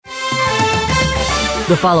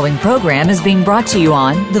The following program is being brought to you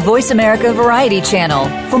on the Voice America Variety Channel.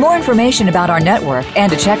 For more information about our network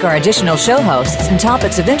and to check our additional show hosts and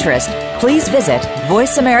topics of interest, please visit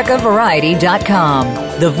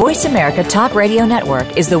voiceamericavariety.com. The Voice America Talk Radio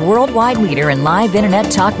Network is the worldwide leader in live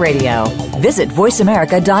Internet talk radio. Visit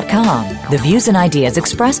voiceamerica.com. The views and ideas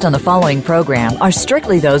expressed on the following program are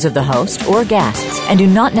strictly those of the host or guests and do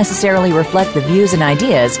not necessarily reflect the views and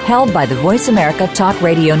ideas held by the Voice America Talk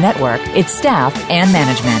Radio Network, its staff, and management.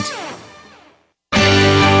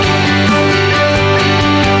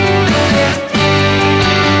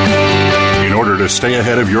 In order to stay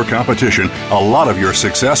ahead of your competition, a lot of your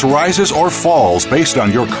success rises or falls based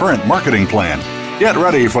on your current marketing plan. Get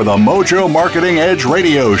ready for the Mojo Marketing Edge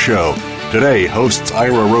radio show. Today, hosts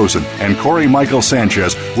Ira Rosen and Corey Michael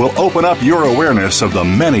Sanchez will open up your awareness of the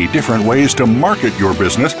many different ways to market your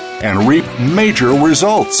business and reap major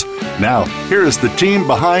results. Now, here is the team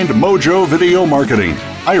behind Mojo Video Marketing,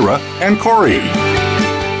 Ira and Corey.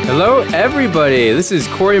 Hello, everybody. This is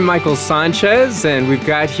Corey Michael Sanchez, and we've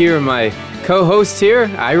got here my co-host here,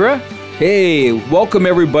 Ira. Hey, welcome,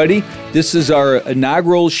 everybody. This is our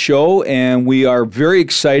inaugural show, and we are very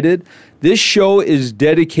excited. This show is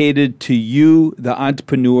dedicated to you, the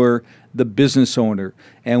entrepreneur, the business owner.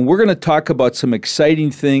 And we're going to talk about some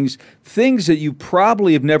exciting things that you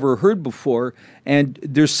probably have never heard before. And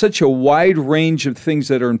there's such a wide range of things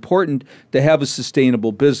that are important to have a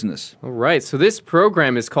sustainable business. All right. So this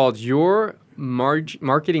program is called Your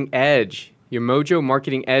Marketing Edge, your Mojo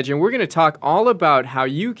Marketing Edge. And we're going to talk all about how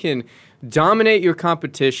you can dominate your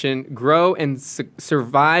competition, grow and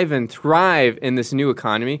survive and thrive in this new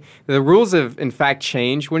economy. The rules have, in fact,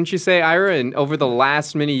 changed, wouldn't you say, Ira, over the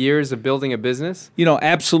last many years of building a business? You know,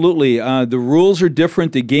 absolutely. The rules are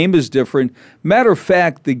different. The game is different. Matter of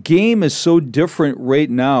fact, the game is so different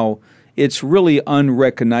right now, it's really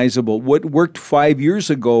unrecognizable. What worked 5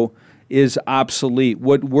 years ago is obsolete.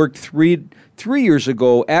 What worked three years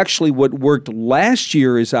ago, actually what worked last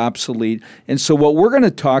year is obsolete. And so what we're going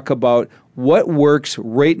to talk about, what works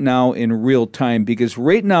right now in real time, because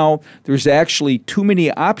right now there's actually too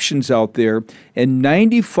many options out there, and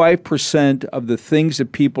 95% of the things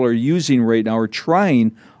that people are using right now or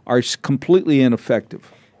trying are completely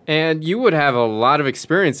ineffective. And you would have a lot of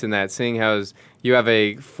experience in that, seeing how you have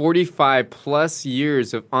a 45-plus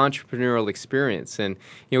years of entrepreneurial experience. And,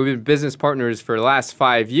 we've been business partners for the last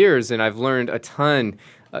 5 years, and I've learned a ton,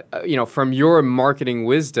 from your marketing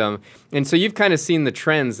wisdom. And so you've kind of seen the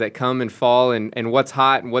trends that come and fall and what's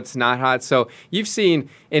hot and what's not hot. So you've seen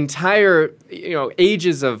entire,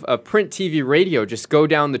 ages of print TV radio just go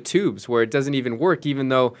down the tubes where it doesn't even work, even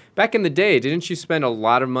though back in the day, didn't you spend a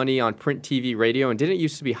lot of money on print TV radio, and didn't it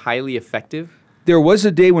used to be highly effective? There was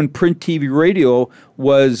a day when print TV radio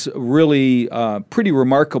was really pretty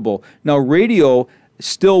remarkable. Now, radio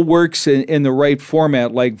still works in the right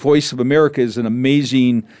format. Like Voice of America is an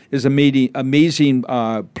amazing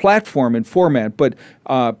platform and format, but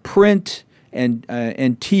print and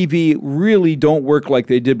TV really don't work like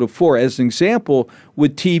they did before. As an example,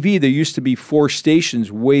 with TV, there used to be 4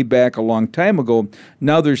 stations way back a long time ago.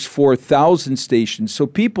 Now there's 4,000 stations. So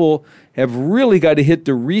people have really got to hit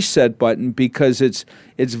the reset button, because it's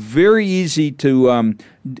very easy to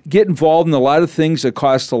get involved in a lot of things that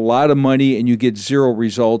cost a lot of money and you get zero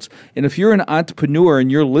results. And if you're an entrepreneur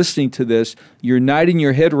and you're listening to this, you're nodding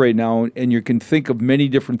your head right now, and you can think of many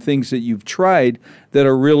different things that you've tried that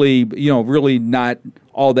are really not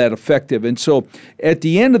all that effective. And so at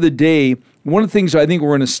the end of the day, one of the things I think we're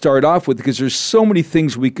going to start off with, because there's so many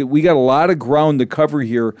things we got a lot of ground to cover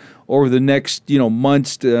here over the next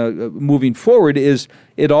months moving forward, is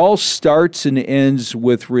it all starts and ends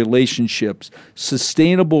with relationships,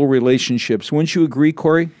 sustainable relationships. Wouldn't you agree,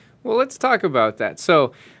 Corey? Well, let's talk about that.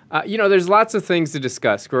 So, there's lots of things to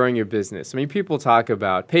discuss growing your business. I mean, people talk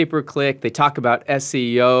about pay-per-click, they talk about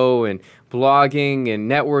SEO and blogging and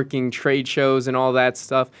networking, trade shows and all that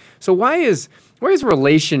stuff. So why is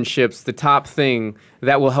relationships the top thing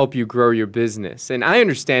that will help you grow your business? And I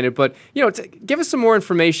understand it, but give us some more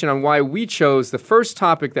information on why we chose the first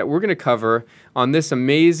topic that we're going to cover on this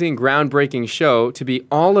amazing, groundbreaking show to be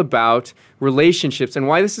all about relationships, and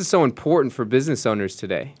why this is so important for business owners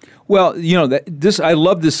today. Well, I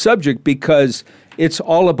love this subject because it's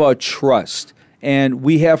all about trust. And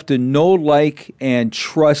we have to know, like, and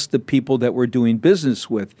trust the people that we're doing business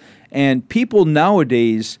with. And people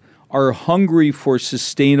nowadays are hungry for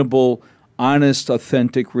sustainable, honest,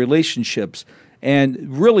 authentic relationships.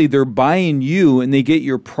 And really, they're buying you, and they get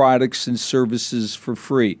your products and services for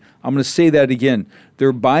free. I'm going to say that again.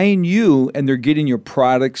 They're buying you, and they're getting your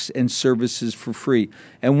products and services for free.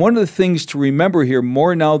 And one of the things to remember here,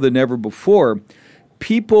 more now than ever before,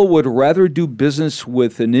 people would rather do business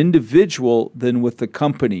with an individual than with the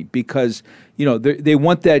company because, they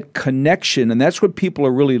want that connection, and that's what people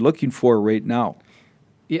are really looking for right now.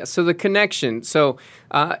 Yeah, so the connection. So,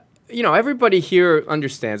 everybody here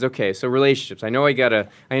understands, okay, so relationships. I know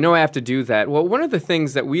I have to do that. Well, one of the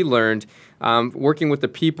things that we learned working with the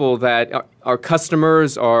people that are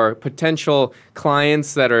customers, are potential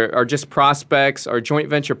clients that are just prospects, our joint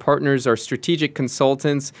venture partners, our strategic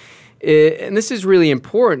consultants, and this is really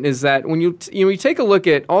important, is that when you take a look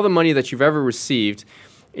at all the money that you've ever received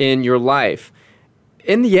in your life,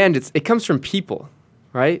 in the end, it comes from people,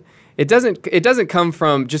 right? It doesn't come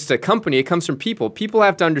from just a company. It comes from people. People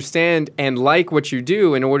have to understand and like what you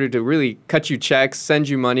do in order to really cut you checks, send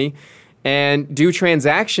you money, and do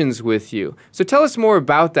transactions with you. So tell us more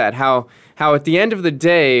about that, how at the end of the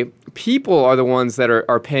day, people are the ones that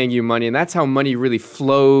are paying you money, and that's how money really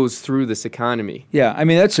flows through this economy. Yeah, I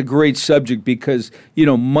mean, that's a great subject because,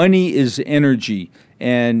 money is energy,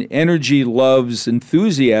 and energy loves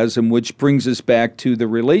enthusiasm, which brings us back to the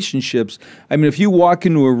relationships. I mean, if you walk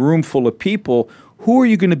into a room full of people, who are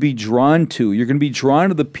you going to be drawn to? You're going to be drawn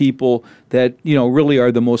to the people that, really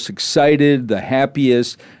are the most excited, the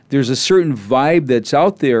happiest. There's a certain vibe that's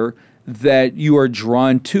out there that you are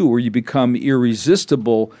drawn to, where you become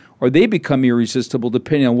irresistible, or they become irresistible,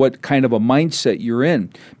 depending on what kind of a mindset you're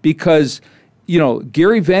in. Because,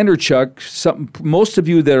 Gary Vaynerchuk, most of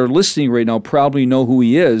you that are listening right now probably know who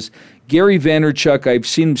he is. Gary Vaynerchuk, I've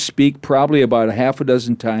seen him speak probably about a half a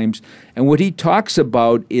dozen times, and what he talks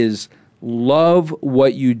about is love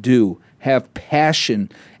what you do, have passion.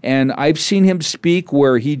 And I've seen him speak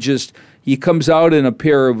where he comes out in a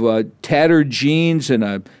pair of tattered jeans and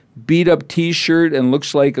a beat-up T-shirt and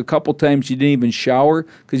looks like a couple times he didn't even shower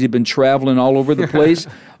because he'd been traveling all over the place.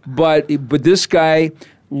 But this guy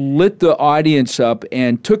lit the audience up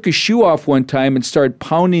and took his shoe off one time and started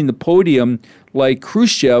pounding the podium like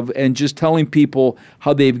Khrushchev and just telling people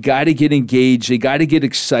how they've got to get engaged, they got to get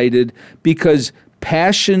excited, because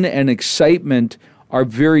passion and excitement are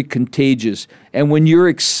very contagious. And when you're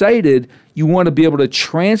excited, you want to be able to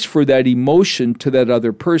transfer that emotion to that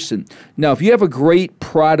other person. Now, if you have a great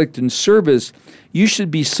product and service, you should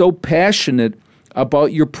be so passionate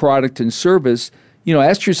about your product and service.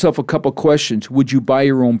 Ask yourself a couple questions. Would you buy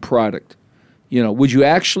your own product? Would you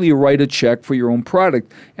actually write a check for your own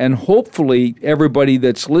product? And hopefully everybody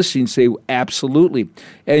that's listening say, absolutely.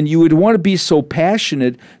 And you would want to be so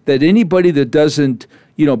passionate that anybody that doesn't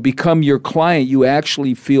become your client, you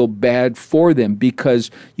actually feel bad for them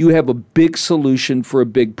because you have a big solution for a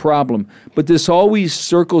big problem. But this always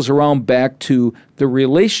circles around back to the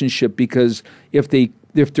relationship, because if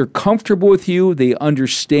they're comfortable with you, they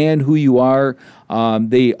understand who you are.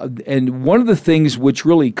 And one of the things which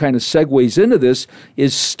really kind of segues into this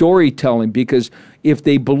is storytelling, because if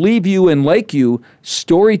they believe you and like you,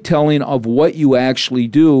 storytelling of what you actually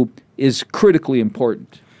do is critically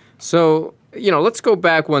important. So, let's go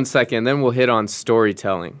back one second, then we'll hit on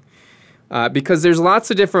storytelling. Because there's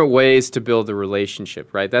lots of different ways to build a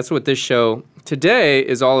relationship, right? That's what this show today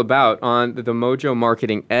is all about on the Mojo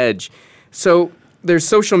Marketing Edge. So there's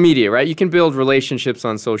social media, right? You can build relationships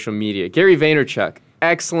on social media. Gary Vaynerchuk,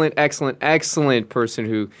 excellent person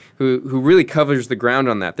who really covers the ground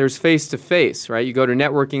on that. There's face-to-face, right? You go to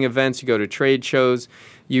networking events, you go to trade shows,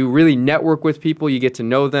 you really network with people, you get to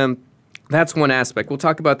know them. That's one aspect. We'll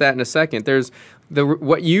talk about that in a second. There's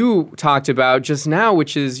what you talked about just now,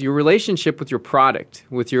 which is your relationship with your product,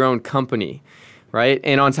 with your own company, right?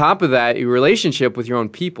 And on top of that, your relationship with your own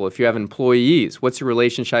people. If you have employees, what's your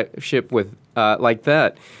relationship with like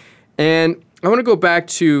that? And I want to go back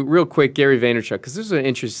to, real quick, Gary Vaynerchuk, because this is an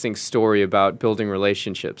interesting story about building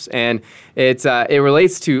relationships. And it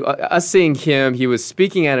relates to us seeing him. He was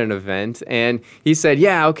speaking at an event, and he said,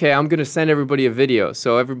 yeah, okay, I'm going to send everybody a video.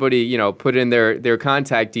 So everybody, put in their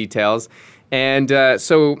contact details. And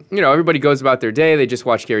so, everybody goes about their day. They just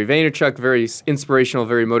watch Gary Vaynerchuk, very inspirational,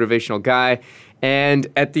 very motivational guy. And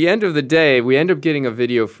at the end of the day, we end up getting a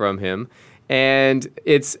video from him. And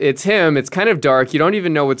it's him. It's kind of dark. You don't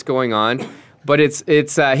even know what's going on. But it's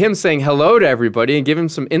him saying hello to everybody and give him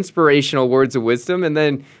some inspirational words of wisdom, and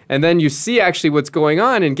then you see actually what's going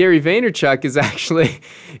on. And Gary Vaynerchuk is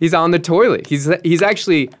he's on the toilet. He's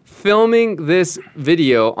actually filming this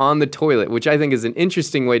video on the toilet, which I think is an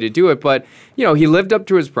interesting way to do it. But he lived up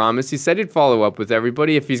to his promise. He said he'd follow up with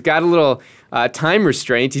everybody. If he's got a little time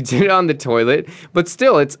restraint, he did it on the toilet. But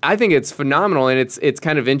still, I think it's phenomenal, and it's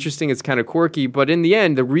kind of interesting. It's kind of quirky. But in the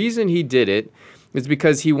end, the reason he did it is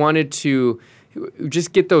because he wanted to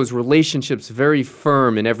just get those relationships very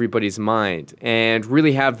firm in everybody's mind and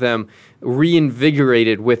really have them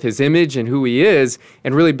reinvigorated with his image and who he is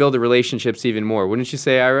and really build the relationships even more. Wouldn't you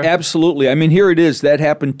say, Ira? Absolutely. I mean, here it is. That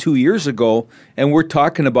happened 2 years ago, and we're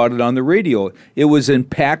talking about it on the radio. It was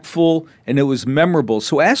impactful and it was memorable.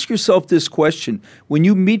 So ask yourself this question. When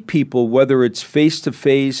you meet people, whether it's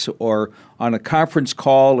face-to-face or on a conference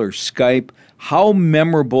call or Skype, how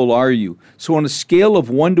memorable are you? So on a scale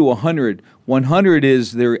of 1 to 100, 100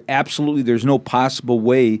 is there's no possible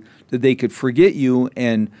way that they could forget you,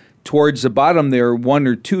 and towards the bottom there, 1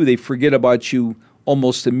 or 2, they forget about you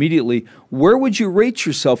almost immediately. Where would you rate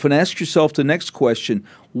yourself? And ask yourself the next question.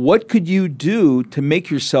 What could you do to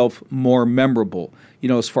make yourself more memorable?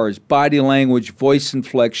 As far as body language, voice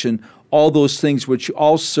inflection, all those things which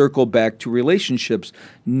all circle back to relationships.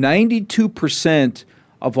 92%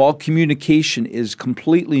 of all communication is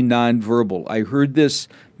completely nonverbal. I heard this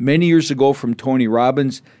many years ago from Tony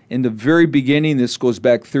Robbins. In the very beginning, this goes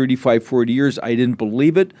back 35, 40 years, I didn't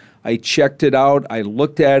believe it. I checked it out. I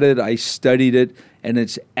looked at it. I studied it. And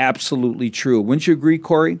it's absolutely true. Wouldn't you agree,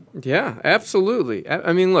 Corey? Yeah, absolutely.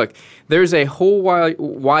 I mean, look, there's a whole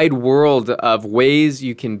wide world of ways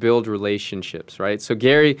you can build relationships, right? So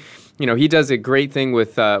Gary, he does a great thing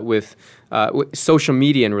with social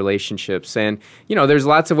media and relationships. And, there's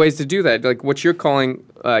lots of ways to do that, like what you're calling,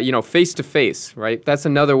 face-to-face, right? That's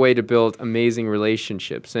another way to build amazing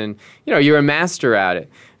relationships. And, you're a master at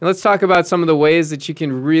it. And let's talk about some of the ways that you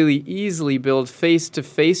can really easily build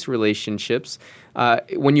face-to-face relationships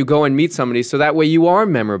when you go and meet somebody, so that way you are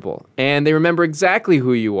memorable and they remember exactly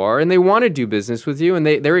who you are and they want to do business with you and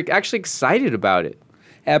they're actually excited about it.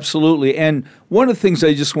 Absolutely. And one of the things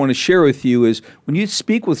I just want to share with you is when you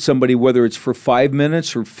speak with somebody, whether it's for 5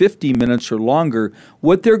 minutes or 50 minutes or longer,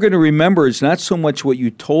 what they're going to remember is not so much what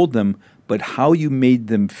you told them, but how you made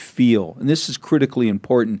them feel. And this is critically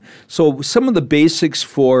important. So some of the basics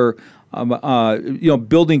for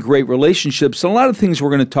building great relationships, and a lot of things we're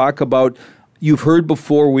going to talk about, you've heard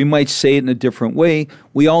before. We might say it in a different way.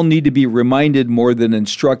 We all need to be reminded more than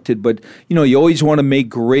instructed. But, you always want to make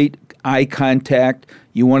great eye contact.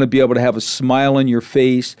 You want to be able to have a smile on your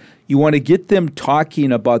face. You want to get them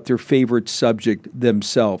talking about their favorite subject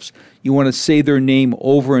themselves. You want to say their name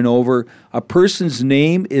over and over. A person's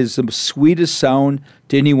name is the sweetest sound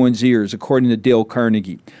to anyone's ears, according to Dale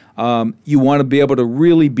Carnegie. You want to be able to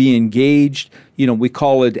really be engaged. We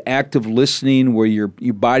call it active listening, where your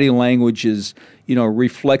body language is,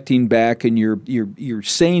 reflecting back, and you're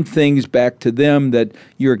saying things back to them that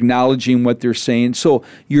you're acknowledging what they're saying. So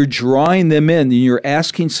you're drawing them in, and you're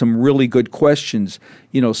asking some really good questions,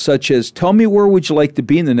 such as, tell me, where would you like to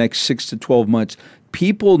be in the next 6 to 12 months?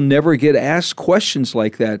 People never get asked questions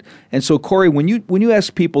like that. And so, Corey, when you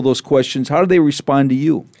ask people those questions, how do they respond to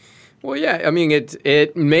you? Well, yeah, I mean,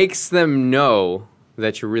 it makes them know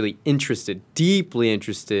that you're really interested, deeply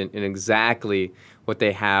interested in exactly what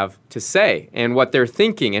they have to say and what they're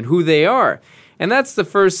thinking and who they are. And that's the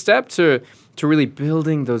first step to really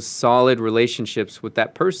building those solid relationships with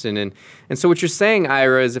that person. And so what you're saying,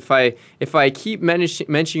 Ira, is if I keep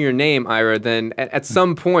mentioning your name, Ira, then at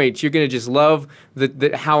some point you're going to just love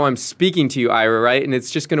how I'm speaking to you, Ira, right? And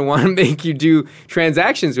it's just going to want to make you do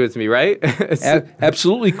transactions with me, right?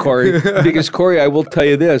 Absolutely, Corey. Because, Corey, I will tell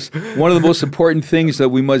you this. One of the most important things that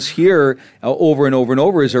we must hear over and over and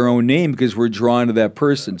over is our own name, because we're drawn to that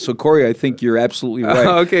person. So, Corey, I think you're absolutely right.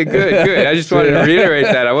 Okay, good. I just wanted to reiterate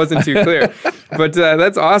that. I wasn't too clear. But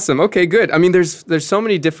that's awesome. Okay, good. I mean, there's so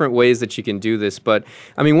many different ways that you can do this. But,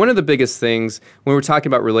 I mean, one of the biggest things when we're talking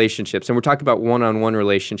about relationships, and we're talking about one-on-one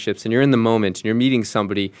relationships, and you're in the moment, and you're meeting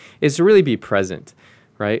somebody, is to really be present,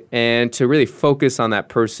 right? And to really focus on that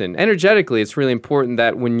person. Energetically, it's really important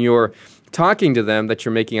that when you're talking to them that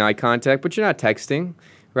you're making eye contact, but you're not texting,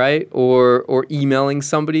 right? Or emailing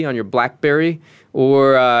somebody on your BlackBerry,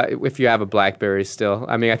 or if you have a BlackBerry still.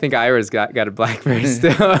 I mean, I think Ira's got a BlackBerry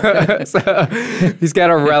still. So he's got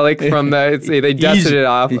a relic from they dusted it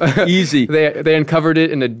off. Easy. They uncovered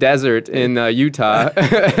it in a desert in Utah.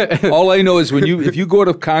 All I know is if you go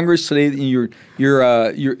to Congress today and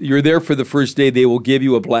you're there for the first day, they will give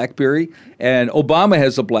you a BlackBerry. And Obama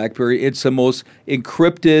has a BlackBerry. It's the most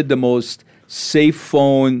encrypted, the most safe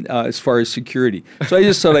phone as far as security. So I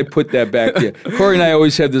just thought I'd put that back to you. Corey and I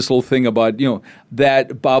always have this little thing about,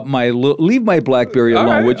 leave my BlackBerry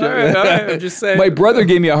alone, would you? All right, I'm just saying. My brother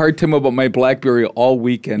gave me a hard time about my BlackBerry all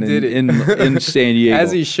weekend in San Diego.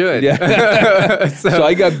 As he should. Yeah. so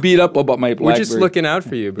I got beat up about my BlackBerry. We're just looking out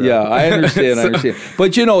for you, bro. Yeah, I understand.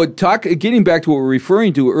 But, getting back to what we were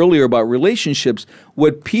referring to earlier about relationships,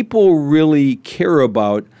 what people really care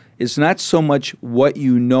about is not so much what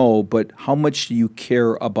you know, but how much do you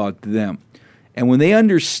care about them. And when they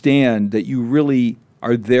understand that you really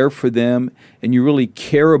are there for them and you really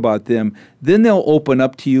care about them, then they'll open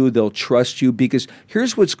up to you, they'll trust you, because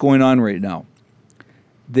here's what's going on right now.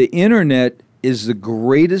 The internet is the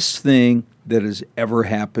greatest thing that has ever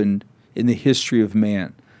happened in the history of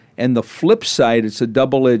man. And the flip side, it's a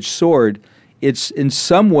double-edged sword. It's, in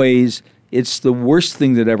some ways, it's the worst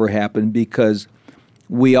thing that ever happened, because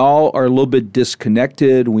we all are a little bit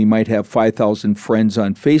disconnected. We might have 5,000 friends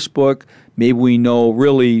on Facebook. Maybe we know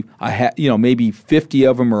really, maybe 50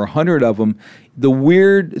 of them or 100 of them. The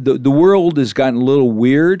world has gotten a little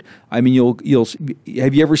weird. I mean,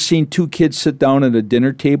 have you ever seen two kids sit down at a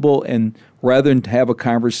dinner table and rather than have a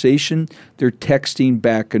conversation, they're texting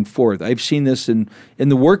back and forth? I've seen this in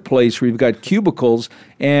the workplace where you've got cubicles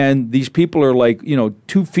and these people are like,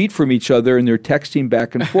 2 feet from each other and they're texting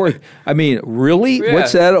back and forth. I mean, really? Yeah.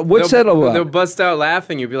 What's that about? They'll bust out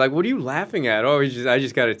laughing. You'll be like, what are you laughing at? Oh, I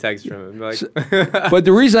just got a text from him. Like, but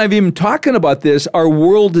the reason I'm even talking about this, our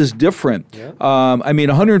world is different. Yeah.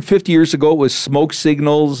 150 years ago it was smoke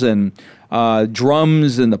signals and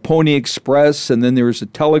drums and the Pony Express, and then there was a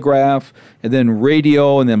telegraph, and then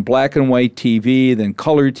radio, and then black and white TV, then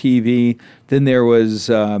color TV. Then there was,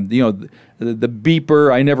 the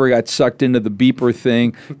beeper. I never got sucked into the beeper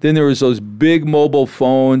thing. Then there was those big mobile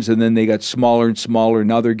phones, and then they got smaller and smaller.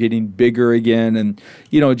 Now they're getting bigger again, and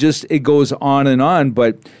just it goes on and on.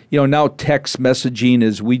 But now text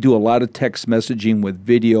messaging we do a lot of text messaging with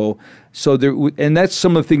video. So and that's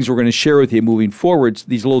some of the things we're going to share with you moving forward.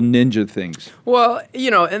 These little ninja things. Well,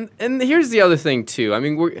 and here's the other thing too. I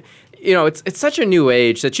mean, it's such a new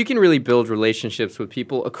age that you can really build relationships with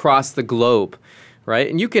people across the globe, right?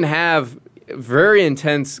 And you can have very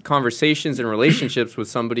intense conversations and relationships with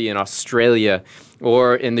somebody in Australia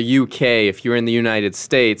or in the UK if you're in the United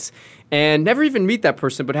States, and never even meet that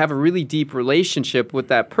person, but have a really deep relationship with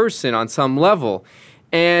that person on some level.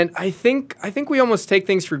 And I think we almost take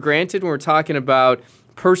things for granted when we're talking about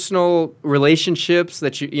personal relationships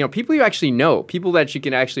that people you actually know, people that you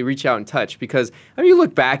can actually reach out and touch. Because you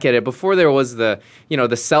look back at it, before there was the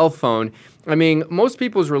cell phone, most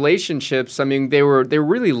people's relationships, they were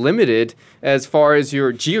really limited as far as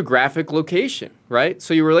your geographic location, right?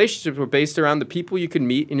 So your relationships were based around the people you could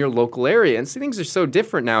meet in your local area. And so things are so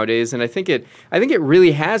different nowadays, and I think it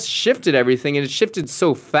really has shifted everything, and it's shifted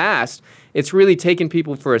so fast. It's really taken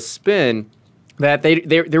people for a spin that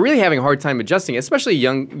they're really having a hard time adjusting, especially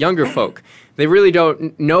younger folk. They really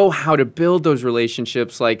don't know how to build those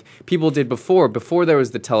relationships like people did before there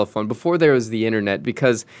was the telephone, before there was the internet,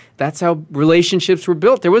 because that's how relationships were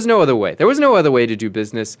built. There was no other way. There was no other way to do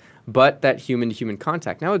business but that human-to-human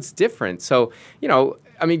contact. Now it's different. So, do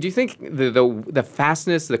you think the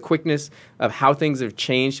fastness, the quickness of how things have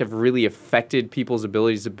changed have really affected people's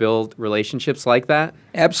abilities to build relationships like that?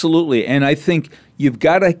 Absolutely. And I think you've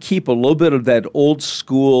got to keep a little bit of that old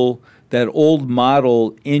school, that old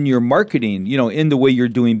model in your marketing, in the way you're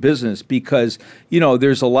doing business, because,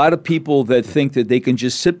 there's a lot of people that think that they can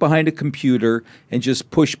just sit behind a computer and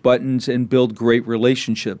just push buttons and build great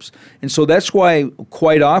relationships. And so that's why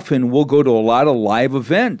quite often we'll go to a lot of live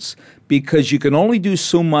events, because you can only do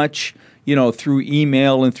so much, through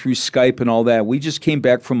email and through Skype and all that. We just came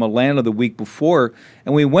back from Atlanta the week before,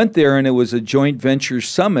 and we went there, and it was a joint venture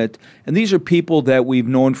summit. And these are people that we've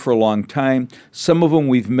known for a long time. Some of them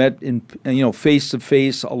we've met in, face to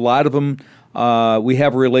face. A lot of them we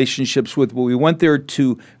have relationships with. But we went there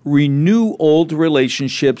to renew old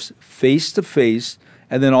relationships face to face,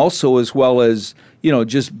 and then also as well as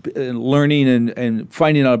just learning and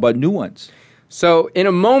finding out about new ones. So in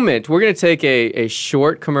a moment, we're going to take a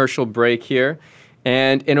short commercial break here.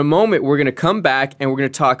 And in a moment, we're going to come back and we're going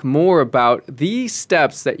to talk more about the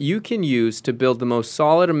steps that you can use to build the most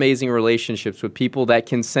solid, amazing relationships with people that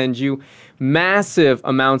can send you massive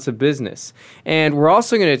amounts of business. And we're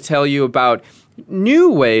also going to tell you about new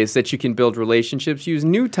ways that you can build relationships, use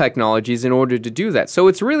new technologies in order to do that. So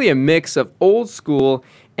it's really a mix of old school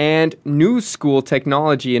and new school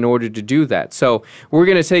technology in order to do that. So we're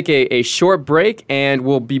going to take a short break, and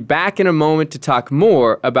we'll be back in a moment to talk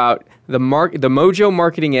more about the Mojo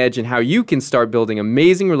Marketing Edge and how you can start building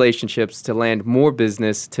amazing relationships to land more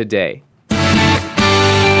business today.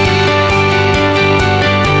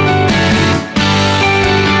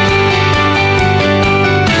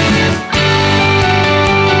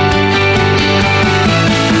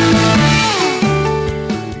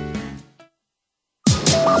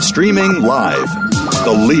 Streaming live,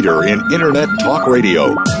 the leader in Internet Talk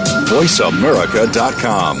Radio,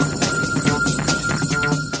 VoiceAmerica.com.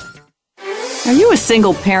 Are you a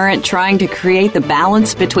single parent trying to create the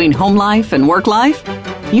balance between home life and work life?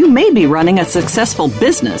 You may be running a successful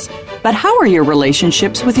business, but how are your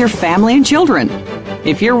relationships with your family and children?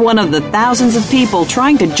 If you're one of the thousands of people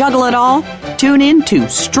trying to juggle it all, tune in to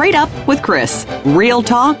Straight Up with Chris, real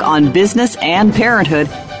talk on business and parenthood,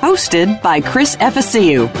 hosted by Chris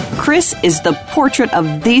FSCU. Chris is the portrait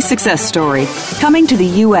of the success story, coming to the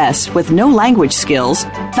U.S. with no language skills,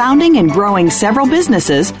 founding and growing several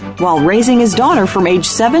businesses, while raising his daughter from age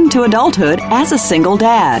 7 to adulthood as a single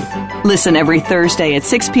dad. Listen every Thursday at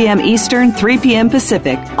 6 p.m. Eastern, 3 p.m.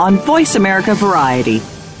 Pacific on Voice America Variety.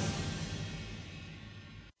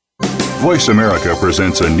 Voice America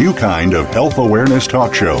presents a new kind of health awareness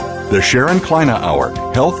talk show, the Sharon Kleina Hour,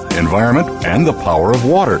 Health, Environment, and the Power of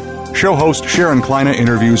Water. Show host Sharon Kleina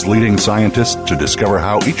interviews leading scientists to discover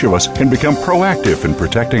how each of us can become proactive in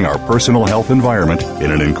protecting our personal health environment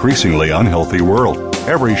in an increasingly unhealthy world.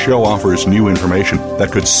 Every show offers new information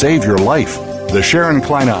that could save your life. The Sharon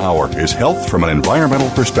Kleina Hour is health from an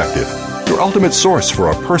environmental perspective, your ultimate source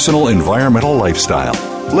for a personal environmental lifestyle.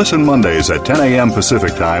 Listen Mondays at 10 a.m.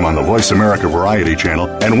 Pacific Time on the Voice America Variety Channel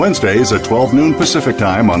and Wednesdays at 12 noon Pacific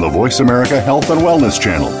Time on the Voice America Health and Wellness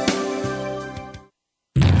Channel.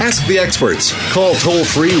 Ask the experts. Call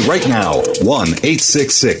toll-free right now,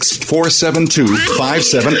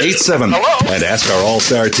 1-866-472-5787. And ask our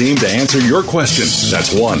all-star team to answer your question.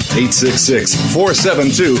 That's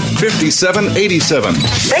 1-866-472-5787.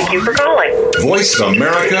 Thank you for calling.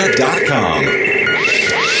 VoiceAmerica.com.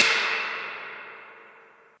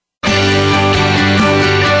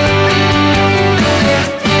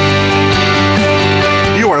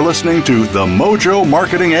 Listening to the Mojo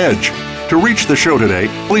Marketing Edge. To reach the show today,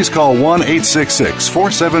 please call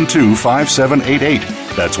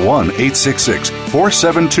 1-866-472-5788. That's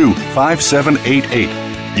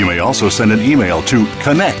 1-866-472-5788. You may also send an email to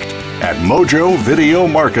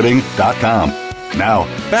connect@mojovideomarketing.com. Now,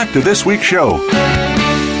 back to this week's show.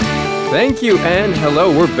 Thank you, and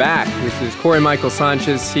hello, we're back. This is Corey Michael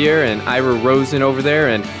Sanchez here and Ira Rosen over there,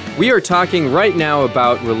 and we are talking right now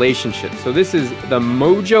about relationships. So this is the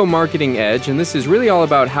Mojo Marketing Edge, and this is really all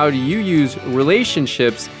about how do you use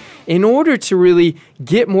relationships in order to really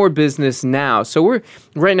get more business now. So we're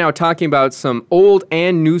right now talking about some old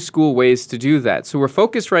and new school ways to do that. So we're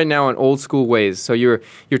focused right now on old school ways. So you're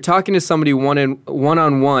talking to somebody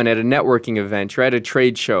one-on-one at a networking event, you're at a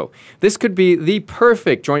trade show. This could be the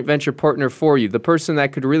perfect joint venture partner for you, the person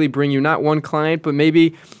that could really bring you not one client, but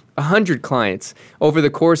maybe 100 clients over the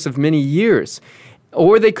course of many years.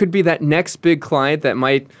 Or they could be that next big client that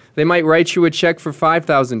might write you a check for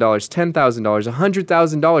 $5,000, $10,000,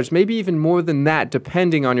 $100,000, maybe even more than that,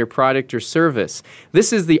 depending on your product or service.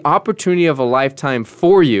 This is the opportunity of a lifetime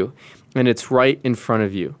for you, and it's right in front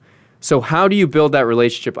of you. So how do you build that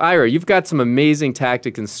relationship? Ira, you've got some amazing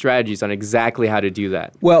tactics and strategies on exactly how to do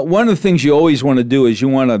that. Well, one of the things you always want to do is you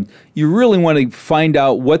really want to find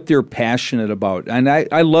out what they're passionate about. And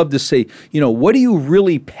I love to say, what are you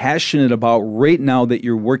really passionate about right now that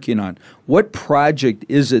you're working on? What project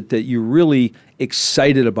is it that you're really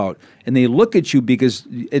excited about? And they look at you because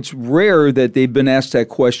it's rare that they've been asked that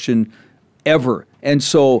question ever. And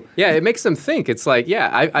so it makes them think. It's like,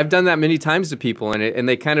 I've done that many times to people, and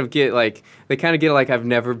they kind of get like I've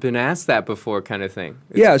never been asked that before kind of thing.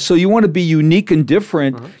 So you want to be unique and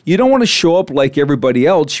different. Uh-huh. You don't want to show up like everybody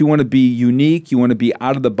else. You want to be unique. You want to be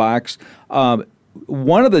out of the box.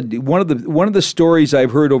 One of the stories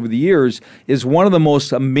I've heard over the years is one of the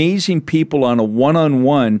most amazing people on a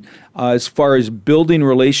one-on-one as far as building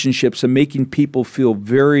relationships and making people feel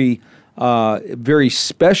very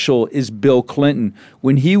special is Bill Clinton.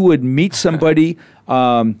 When he would meet somebody,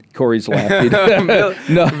 Corey's laughing.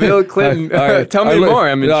 Bill Clinton. Tell me more.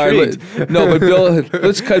 I'm intrigued. But Bill,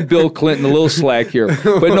 let's cut Bill Clinton a little slack here.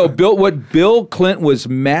 But no, what Bill Clinton was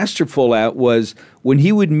masterful at was when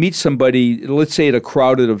he would meet somebody, let's say at a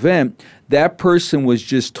crowded event, that person was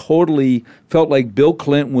just totally felt like Bill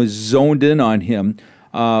Clinton was zoned in on him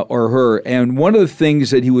or her. And one of the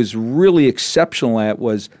things that he was really exceptional at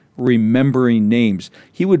was remembering names.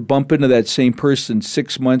 He would bump into that same person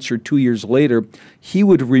 6 months or 2 years later. He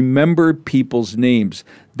would remember people's names.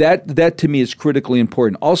 That to me is critically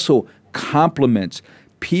important. Also, compliments.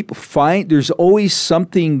 People there's always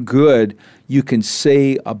something good you can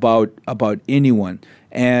say about anyone.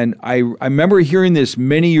 And I remember hearing this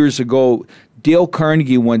many years ago. Dale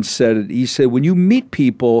Carnegie once said it. He said, when you meet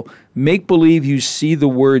people, make believe you see the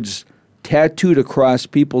words tattooed across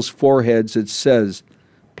people's foreheads. It says,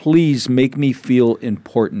 please make me feel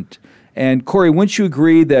important. And Corey, wouldn't you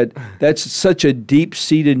agree that that's such a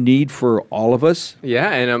deep-seated need for all of us?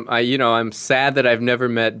 Yeah, and I'm sad that I've never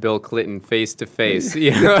met Bill Clinton face to face.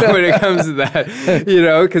 When it comes to that,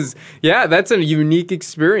 because that's a unique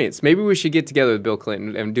experience. Maybe we should get together with Bill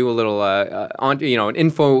Clinton and do a little, an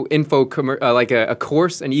like a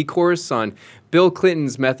course, an e-course on Bill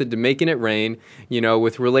Clinton's method to making it rain,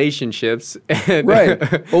 with relationships. Right.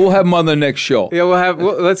 Well, we'll have him on the next show. Yeah,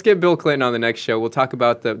 let's get Bill Clinton on the next show. We'll talk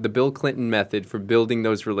about the Bill Clinton method for building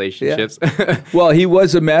those relationships. Yeah. Well, he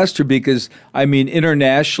was a master because,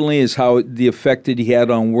 internationally is how the effect that he had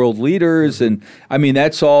on world leaders. And,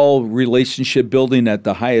 that's all relationship building at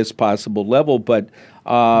the highest possible level. But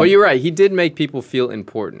you're right. He did make people feel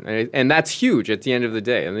important, and that's huge at the end of the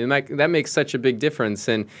day. That makes such a big difference.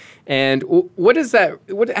 And what is that?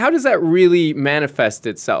 How does that really manifest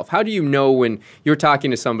itself? How do you know when you're talking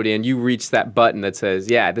to somebody and you reach that button that says,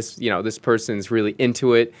 "Yeah, this person's really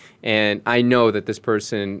into it," and I know that this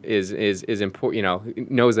person is important.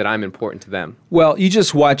 Knows that I'm important to them. Well, you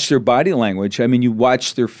just watch their body language. You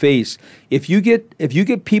watch their face. If you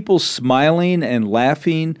get people smiling and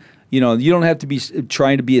laughing. You don't have to be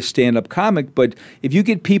trying to be a stand-up comic, but if you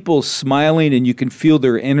get people smiling and you can feel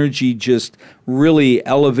their energy just really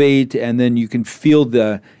elevate, and then you can feel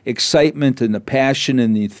the excitement and the passion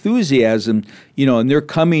and the enthusiasm, and they're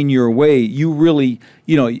coming your way, you really,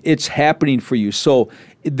 it's happening for you. So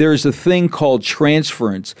there's a thing called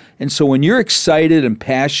transference. And so when you're excited and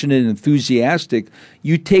passionate and enthusiastic,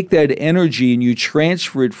 you take that energy and you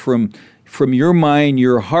transfer it from your mind,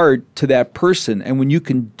 your heart, to that person. And when you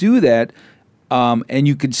can do that, and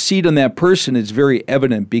you can see it on that person, it's very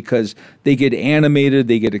evident because they get animated,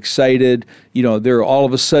 they get excited, they're all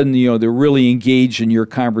of a sudden, they're really engaged in your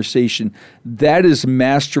conversation. That is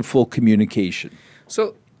masterful communication.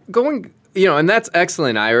 So and that's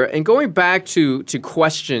excellent, Ira. And going back to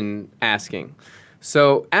question asking.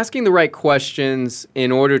 So asking the right questions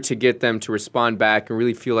in order to get them to respond back and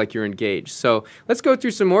really feel like you're engaged. So let's go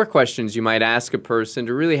through some more questions you might ask a person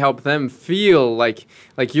to really help them feel like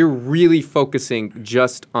you're really focusing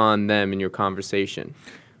just on them in your conversation.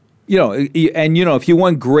 If you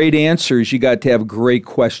want great answers, you got to have great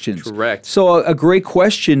questions. Correct. So a great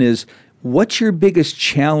question is, what's your biggest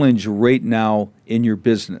challenge right now in your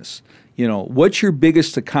business? What's your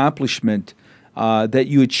biggest accomplishment that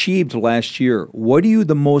you achieved last year? What are you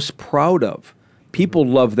the most proud of? People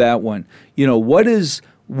love that one. What is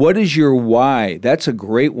your why? That's a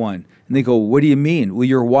great one. And they go, what do you mean? Well,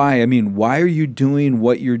 your why. Why are you doing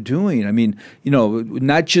what you're doing?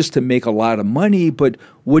 Not just to make a lot of money, but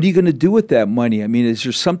what are you going to do with that money? Is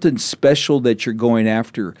there something special that you're going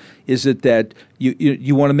after? Is it that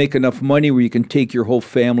you want to make enough money where you can take your whole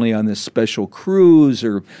family on this special cruise?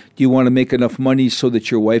 Or do you want to make enough money so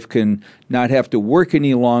that your wife can not have to work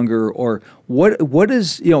any longer? Or what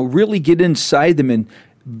is, really get inside them? And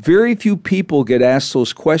very few people get asked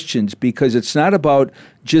those questions because it's not about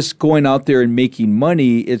just going out there and making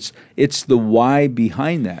money. It's the why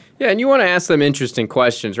behind that. Yeah, and you want to ask them interesting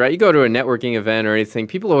questions, right? You go to a networking event or anything,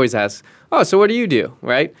 people always ask, "Oh, so what do you do?"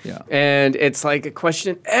 Right? Yeah. And it's like a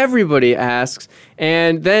question everybody asks,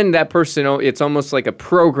 and then that person, it's almost like a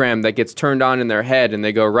program that gets turned on in their head, and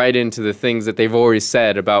they go right into the things that they've already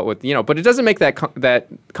said about what, but it doesn't make that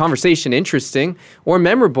conversation interesting or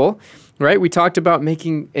memorable. Right? We talked about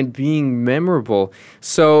making and being memorable.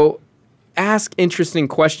 So ask interesting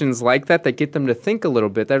questions like that get them to think a little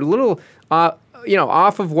bit. That are a little,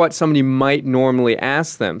 off of what somebody might normally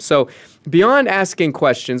ask them. So beyond asking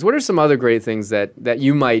questions, what are some other great things that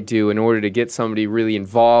you might do in order to get somebody really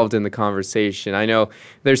involved in the conversation? I know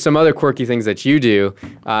there's some other quirky things that you do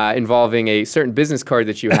involving a certain business card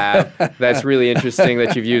that you have that's really interesting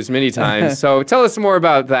that you've used many times. So tell us more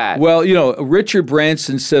about that. Well, Richard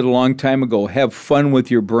Branson said a long time ago, have fun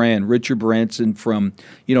with your brand. Richard Branson from,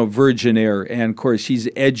 Virgin Air. And, of course, he's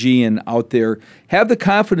edgy and out there. Have the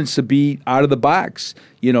confidence to be out of the box.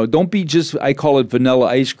 Don't be just, I call it vanilla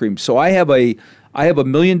ice cream. So I have a $1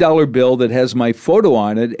 million bill that has my photo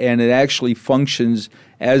on it, and it actually functions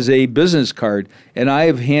as a business card. And I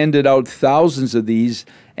have handed out thousands of these.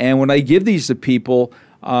 And when I give these to people,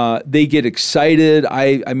 they get excited.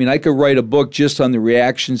 I could write a book just on the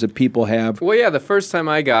reactions that people have. Well, yeah, the first time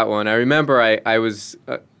I got one, I remember I was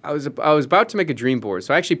about to make a dream board.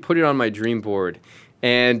 So I actually put it on my dream board.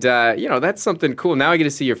 And, that's something cool. Now I get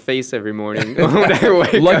to see your face every morning when I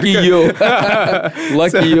wake Lucky up. you.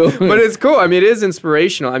 Lucky you. But it's cool. It is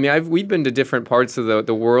inspirational. We've been to different parts of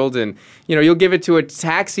the world, and, you'll give it to a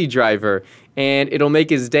taxi driver, and it'll make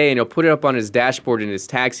his day, and he'll put it up on his dashboard in his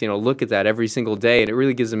taxi, and he'll look at that every single day, and it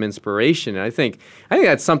really gives him inspiration. And I think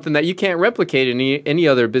that's something that you can't replicate in any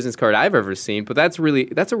other business card I've ever seen, but that's a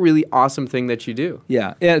really awesome thing that you do.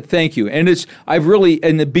 Yeah, thank you. And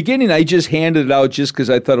in the beginning, I just handed it out just because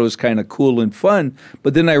I thought it was kind of cool and fun,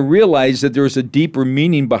 but then I realized that there was a deeper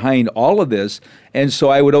meaning behind all of this. And so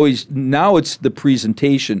I would always, now it's the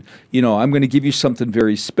presentation. I'm going to give you something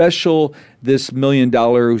very special. This $1 million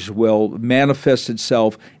will manifest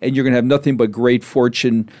itself, and you're going to have nothing but great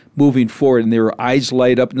fortune moving forward. And their eyes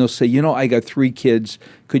light up, and they'll say, I got 3 kids.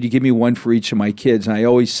 Could you give me one for each of my kids? And I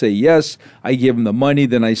always say yes. I give them the money.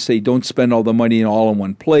 Then I say, don't spend all the money all in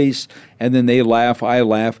one place. And then they laugh, I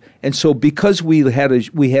laugh. And so because we had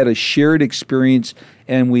a shared experience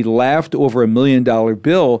and we laughed over $1 million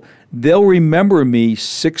bill, they'll remember me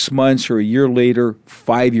 6 months or a year later,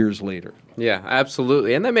 5 years later. Yeah,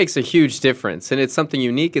 absolutely. And that makes a huge difference. And it's something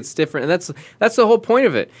unique, it's different. And that's the whole point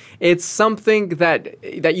of it. It's something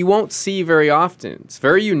that you won't see very often. It's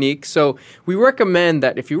very unique. So we recommend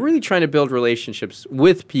that if you're really trying to build relationships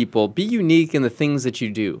with people, be unique in the things that you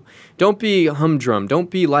do. Don't be humdrum. Don't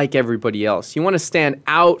be like everybody else. You want to stand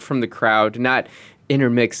out from the crowd, not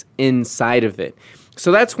intermix inside of it.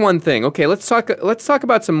 So that's one thing. Okay, let's talk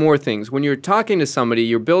about some more things. When you're talking to somebody,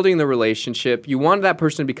 you're building the relationship, you want that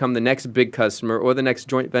person to become the next big customer or the next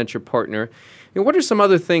joint venture partner. What are some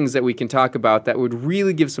other things that we can talk about that would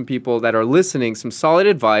really give some people that are listening some solid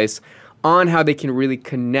advice on how they can really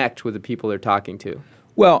connect with the people they're talking to?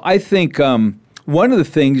 Well, I think one of the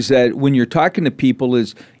things that when you're talking to people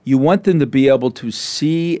is you want them to be able to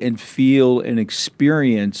see and feel and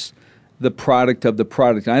experience the product of the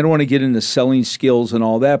product. And I don't want to get into selling skills and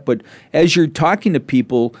all that, but as you're talking to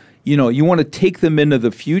people, you want to take them into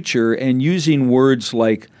the future, and using words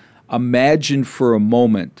like imagine for a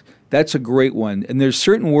moment. That's a great one. And there's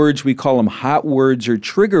certain words, we call them hot words or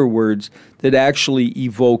trigger words, that actually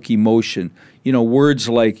evoke emotion. Words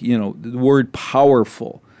like, the word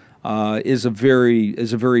powerful is a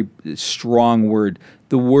very strong word.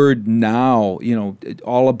 The word now, it's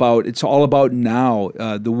all about now.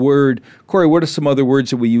 The word, Corey, what are some other words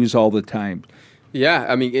that we use all the time? Yeah,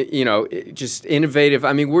 I mean, just innovative.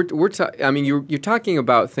 I mean, you're talking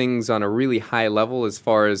about things on a really high level as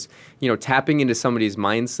far as tapping into somebody's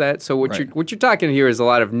mindset. So what you're talking here is a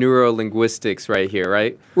lot of neuro-linguistics right here,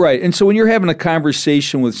 right? Right. And so when you're having a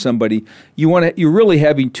conversation with somebody, you're really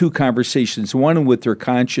having 2 conversations. One with their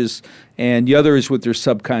conscious, and the other is with their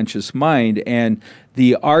subconscious mind. And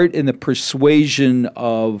the art and the persuasion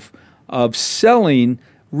of selling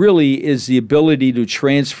really is the ability to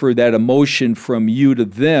transfer that emotion from you to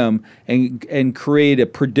them and create a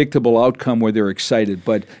predictable outcome where they're excited.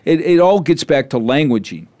 But it all gets back to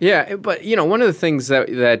languaging. Yeah, but one of the things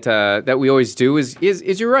that we always do is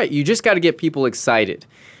you're right. You just got to get people excited,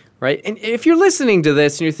 right? And if you're listening to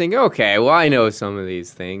this and you're thinking, okay, well, I know some of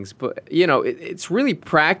these things, but it's really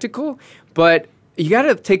practical. But you got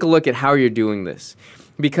to take a look at how you're doing this.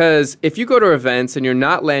 Because if you go to events and you're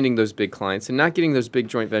not landing those big clients and not getting those big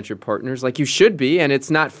joint venture partners like you should be, and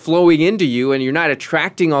it's not flowing into you and you're not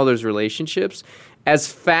attracting all those relationships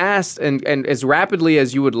as fast and as rapidly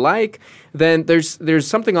as you would like, then there's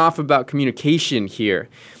something off about communication here.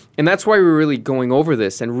 And that's why we're really going over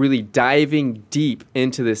this and really diving deep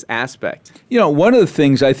into this aspect. One of the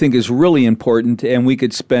things I think is really important, and we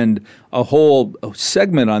could spend a whole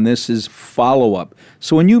segment on this, is follow-up.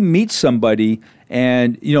 So when you meet somebody,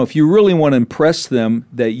 and if you really want to impress them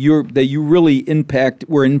that you really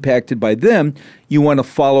were impacted by them, you want to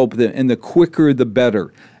follow up them, and the quicker the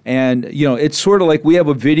better. And it's sort of like we have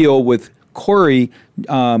a video with Corey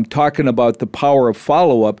talking about the power of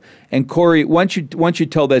follow-up. And Corey, why don't you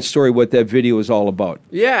tell that story, what that video is all about?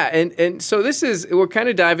 Yeah, and so we're kind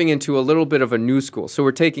of diving into a little bit of a new school. So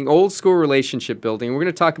we're taking old school relationship building, and we're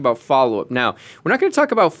going to talk about follow-up. Now, we're not going to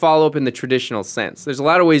talk about follow-up in the traditional sense. There's a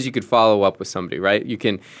lot of ways you could follow up with somebody, right? You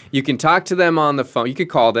can talk to them on the phone. You could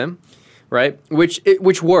call them, right?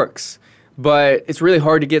 Which works. But it's really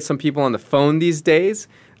hard to get some people on the phone these days.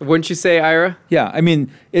 Wouldn't you say, Ira? Yeah, I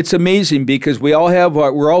mean, it's amazing because we're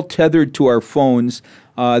all tethered to our phones.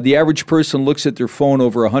 The average person looks at their phone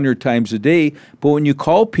over 100 times a day, but when you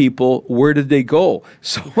call people, where did they go?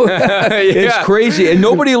 So it's crazy, and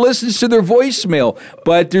nobody listens to their voicemail,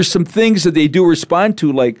 but there's some things that they do respond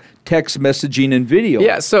to, like text messaging and video.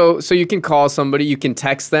 Yeah, so you can call somebody, you can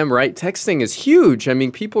text them, right? Texting is huge. I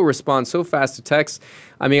mean, people respond so fast to text.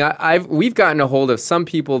 I mean, we've gotten a hold of some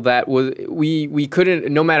people that we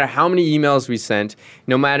couldn't, no matter how many emails we sent,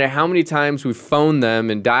 no matter how many times we phoned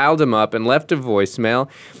them and dialed them up and left a voicemail,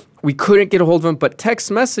 we couldn't get a hold of them, but text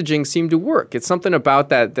messaging seemed to work. It's something about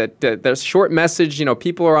that short message,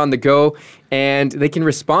 people are on the go and they can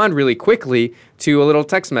respond really quickly to a little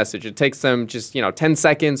text message. It takes them just, 10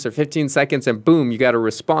 seconds or 15 seconds and boom, you got a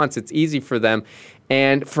response. It's easy for them.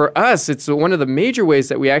 And for us, it's one of the major ways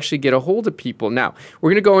that we actually get a hold of people. Now,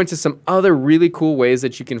 we're going to go into some other really cool ways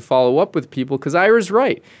that you can follow up with people because Ira's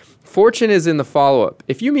right. Fortune is in the follow-up.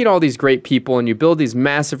 If you meet all these great people and you build these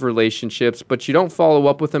massive relationships, but you don't follow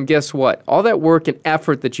up with them, guess what? All that work and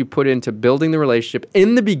effort that you put into building the relationship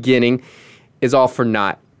in the beginning is all for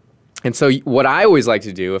naught. And so what I always like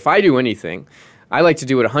to do, if I do anything, I like to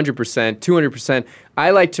do it 100%, 200%.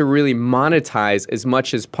 I like to really monetize as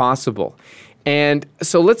much as possible. And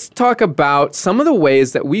so let's talk about some of the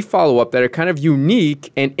ways that we follow up that are kind of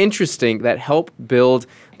unique and interesting that help build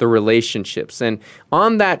the relationships. And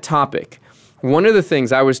on that topic, one of the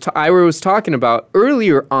things I was talking about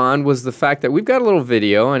earlier on was the fact that we've got a little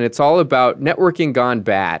video and it's all about networking gone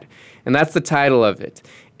bad. And that's the title of it.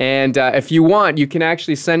 And if you want, you can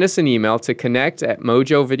actually send us an email to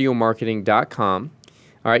connect@mojovideomarketing.com.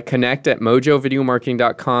 All right,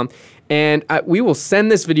 connect@mojovideomarketing.com. And we will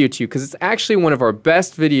send this video to you because it's actually one of our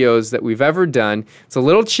best videos that we've ever done. It's a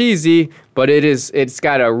little cheesy, but it's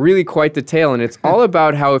got a really quite the tale. And it's all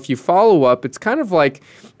about how if you follow up, it's kind of like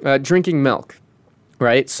drinking milk,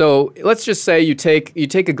 right? So let's just say you take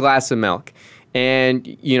a glass of milk and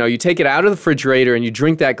you take it out of the refrigerator and you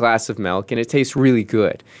drink that glass of milk and it tastes really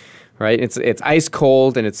good. Right? It's ice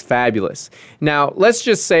cold and it's fabulous. Now, let's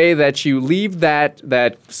just say that you leave that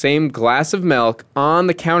same glass of milk on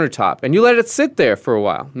the countertop and you let it sit there for a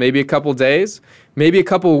while, maybe a couple days, maybe a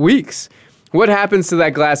couple weeks. What happens to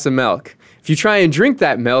that glass of milk? If you try and drink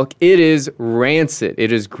that milk, it is rancid.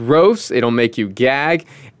 It is gross. It'll make you gag,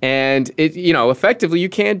 and effectively you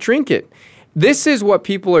can't drink it. This is what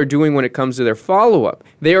people are doing when it comes to their follow-up.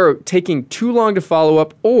 They are taking too long to follow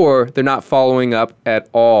up, or they're not following up at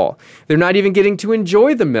all. They're not even getting to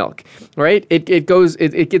enjoy the milk, right? It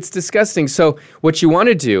gets disgusting. So what you want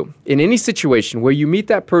to do in any situation where you meet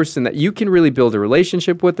that person that you can really build a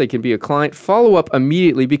relationship with, they can be a client, follow up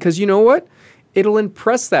immediately because you know what? It'll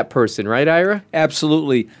impress that person, right, Ira?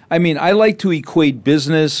 Absolutely. I mean, I like to equate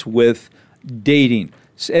business with dating.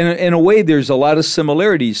 And in a way, there's a lot of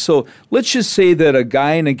similarities. So let's just say that a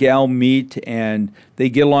guy and a gal meet and they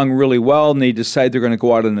get along really well and they decide they're going to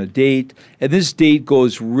go out on a date. And this date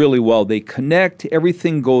goes really well. They connect.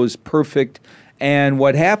 Everything goes perfect. And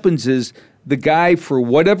what happens is the guy, for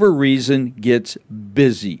whatever reason, gets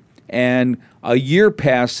busy. And a year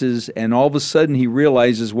passes and all of a sudden he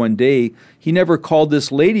realizes one day he never called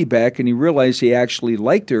this lady back and he realized he actually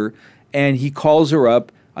liked her. And he calls her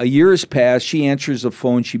up. A year has passed. She answers the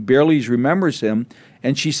phone. She barely remembers him.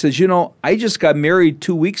 And she says, I just got married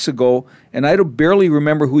 2 weeks ago, and I barely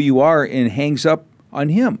remember who you are, and hangs up on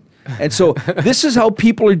him. And so this is how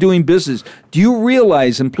people are doing business. Do you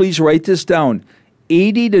realize, and please write this down,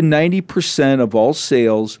 80 to 90% of all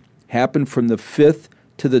sales happen from the 5th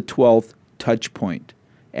to the 12th touch point.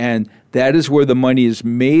 And that is where the money is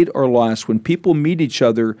made or lost. When people meet each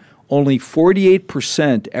other, only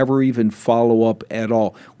 48% ever even follow up at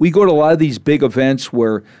all. We go to a lot of these big events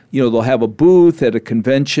where, they'll have a booth at a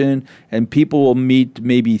convention and people will meet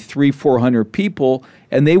maybe 300-400 people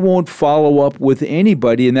and they won't follow up with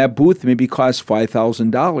anybody, and that booth maybe costs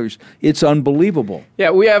 $5,000. It's unbelievable.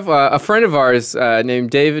 Yeah, we have a friend of ours named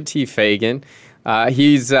David T. Fagan.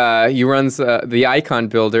 He runs the Icon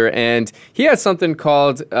Builder, and he has something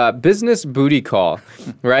called business booty call,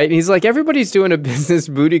 right? And he's like, everybody's doing a business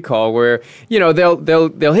booty call where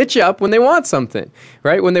they'll hit you up when they want something,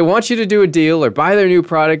 right? When they want you to do a deal or buy their new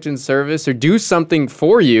product and service or do something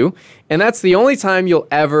for you, and that's the only time you'll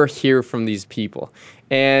ever hear from these people.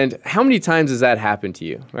 And how many times has that happened to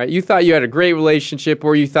you, right? You thought you had a great relationship,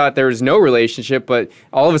 or you thought there was no relationship, but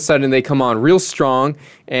all of a sudden they come on real strong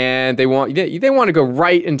and they want to go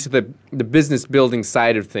right into the business building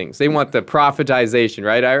side of things. They want the profitization,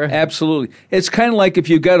 right, Ira? Absolutely. It's kind of like if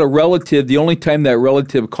you've got a relative, the only time that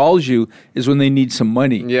relative calls you is when they need some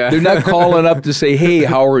money. Yeah. They're not calling up to say, hey,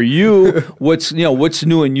 how are you? What's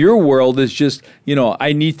new in your world is just,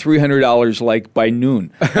 I need $300 like by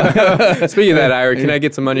noon. Speaking of that, Ira, can I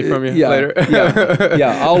get some money from you later?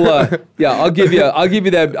 I'll give you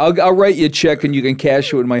that. I'll write you a check and you can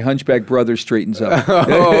cash it when my hunchback brother straightens up.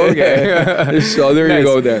 Oh, okay. So there you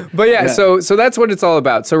go there. But yeah, Yeah, so that's what it's all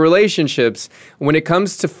about. So relationships, when it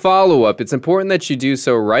comes to follow-up, it's important that you do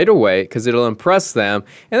so right away because it'll impress them,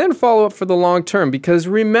 and then follow up for the long term. Because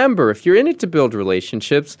remember, if you're in it to build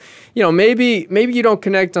relationships, maybe you don't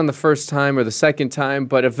connect on the first time or the second time,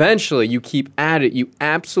 but eventually you keep at it, you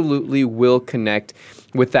absolutely will connect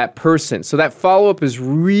with that person. So that follow-up is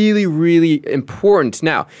really, really important.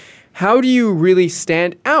 Now, how do you really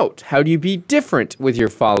stand out? How do you be different with your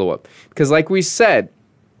follow-up? Because like we said,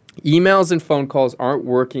 emails and phone calls aren't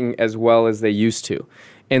working as well as they used to.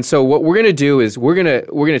 And so what we're going to do is we're going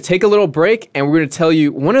to take a little break, and we're going to tell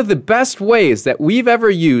you one of the best ways that we've ever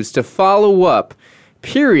used to follow up,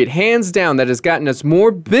 period, hands down, that has gotten us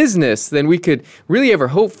more business than we could really ever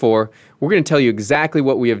hope for. We're going to tell you exactly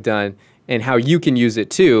what we have done and how you can use it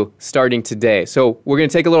too, starting today. So we're going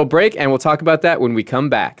to take a little break, and we'll talk about that when we come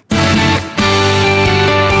back.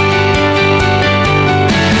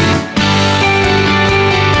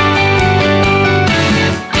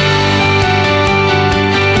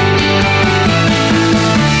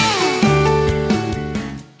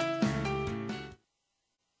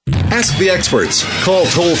 Ask the experts. Call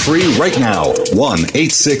toll-free right now,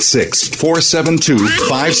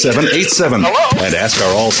 1-866-472-5787. And ask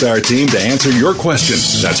our All-Star team to answer your question.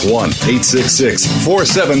 That's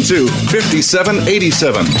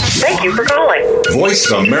 1-866-472-5787. Thank you for calling.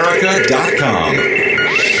 VoiceAmerica.com.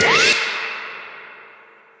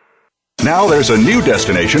 Now there's a new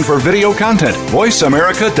destination for video content,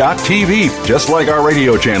 voiceamerica.tv. Just like our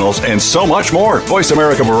radio channels and so much more. Voice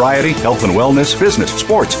America Variety, Health and Wellness, Business,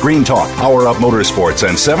 Sports, Green Talk, Power Up Motorsports,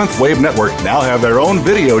 and Seventh Wave Network now have their own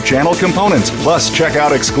video channel components. Plus, check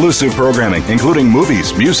out exclusive programming, including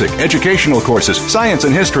movies, music, educational courses, science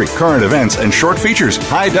and history, current events, and short features.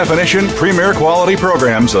 High-definition, premier quality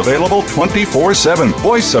programs available 24/7.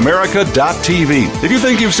 VoiceAmerica.tv. If you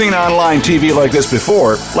think you've seen online TV like this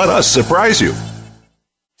before, let us surprise you.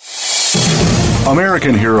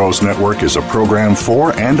 American Heroes Network is a program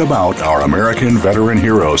for and about our American veteran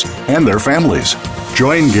heroes and their families.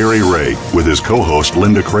 Join Gary Ray with his co-host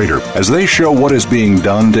Linda Crater as they show what is being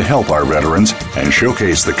done to help our veterans and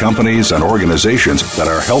showcase the companies and organizations that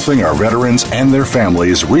are helping our veterans and their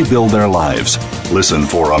families rebuild their lives. Listen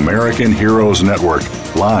for American Heroes Network,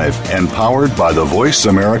 live and powered by the Voice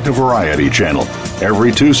America Variety Channel,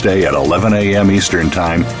 every Tuesday at 11 a.m. Eastern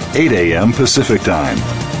Time, 8 a.m. Pacific Time.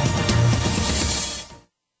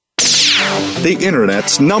 The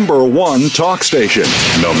Internet's #1 talk station.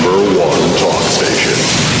 #1 talk station.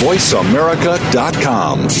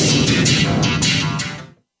 VoiceAmerica.com.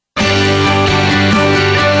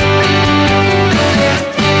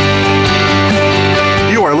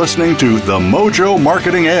 You are listening to The Mojo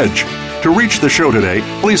Marketing Edge. To reach the show today,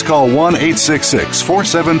 please call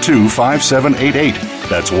 1-866-472-5788.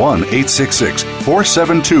 That's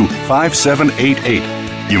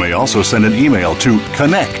 1-866-472-5788. You may also send an email to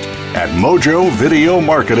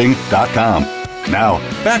connect@mojovideomarketing.com. Now,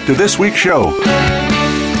 back to this week's show.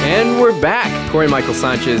 And we're back. Corey Michael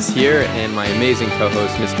Sanchez here, and my amazing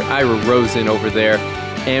co-host, Mr. Ira Rosen, over there.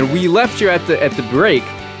 And we left you at the break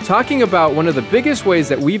talking about one of the biggest ways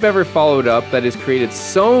that we've ever followed up that has created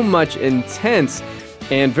so much intense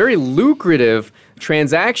and very lucrative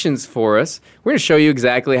transactions for us. We're going to show you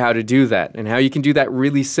exactly how to do that and how you can do that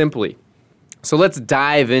really simply. So let's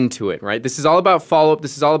dive into it, right? This is all about follow-up.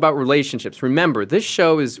 This is all about relationships. Remember, this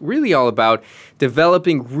show is really all about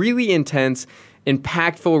developing really intense,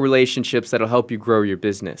 impactful relationships that'll help you grow your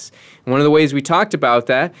business. And one of the ways we talked about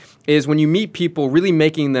that is when you meet people, really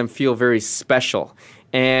making them feel very special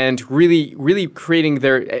and really creating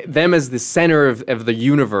them as the center of the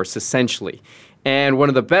universe, essentially. And one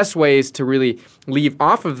of the best ways to really leave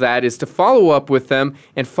off of that is to follow up with them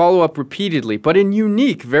and follow up repeatedly, but in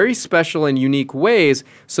unique, very special and unique ways,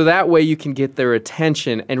 so that way you can get their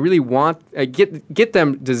attention and really get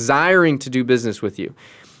them desiring to do business with you.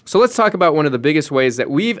 So let's talk about one of the biggest ways that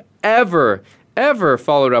we've ever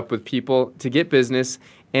followed up with people to get business,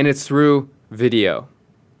 and it's through video,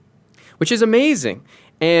 which is amazing.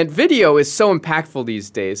 And video is so impactful these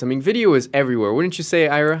days. I mean, video is everywhere. Wouldn't you say,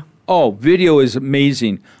 Ira? Oh, video is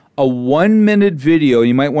amazing. A 1-minute video,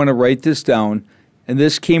 you might want to write this down, and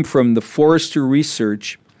this came from the Forrester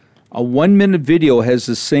Research. A 1-minute video has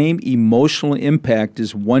the same emotional impact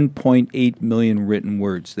as 1.8 million written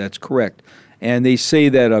words. That's correct. And they say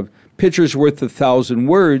that a picture's worth 1,000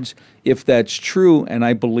 words. If that's true, and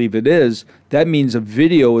I believe it is, that means a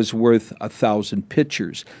video is worth 1,000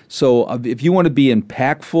 pictures. So if you want to be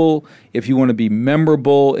impactful, if you want to be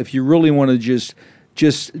memorable, if you really want to just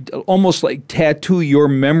almost like tattoo your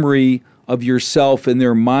memory of yourself in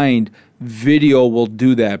their mind, video will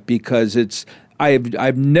do that because it's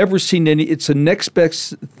I've never seen any. It's the next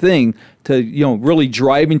best thing to really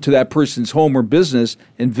driving to that person's home or business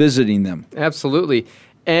and visiting them. Absolutely.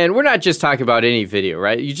 And we're not just talking about any video,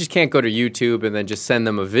 right? You just can't go to YouTube and then just send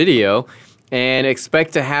them a video and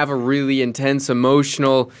expect to have a really intense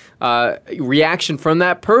emotional reaction from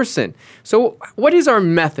that person. So what is our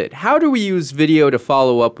method? How do we use video to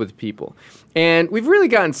follow up with people? And we've really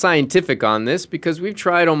gotten scientific on this because we've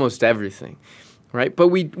tried almost everything, right? But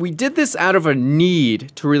we did this out of a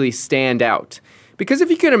need to really stand out. Because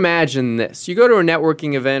if you can imagine this, you go to a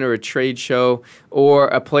networking event or a trade show or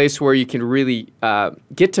a place where you can really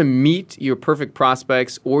get to meet your perfect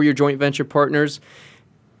prospects or your joint venture partners,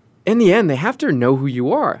 in the end, they have to know who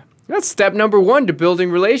you are. That's step number one to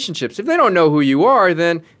building relationships. If they don't know who you are,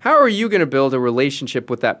 then how are you going to build a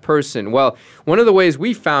relationship with that person? Well, one of the ways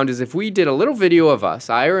we found is if we did a little video of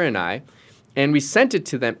us, Ira and I, and we sent it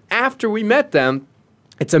to them after we met them,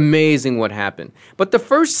 it's amazing what happened. But the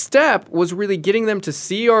first step was really getting them to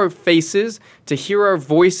see our faces, to hear our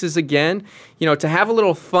voices again, to have a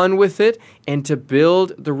little fun with it, and to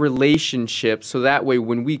build the relationship so that way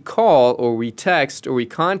when we call or we text or we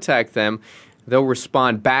contact them, they'll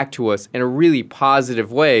respond back to us in a really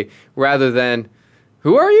positive way rather than,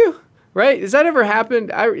 "Who are you?" Right? Has that ever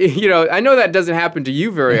happened? I know that doesn't happen to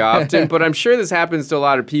you very often, but I'm sure this happens to a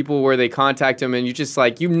lot of people where they contact them and you just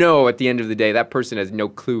at the end of the day, that person has no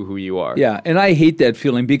clue who you are. Yeah, and I hate that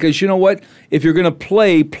feeling because you know what? If you're going to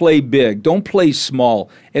play big. Don't play small.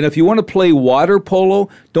 And if you want to play water polo,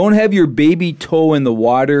 don't have your baby toe in the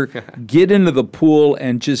water. Get into the pool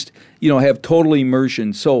and just, have total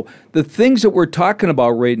immersion. So the things that we're talking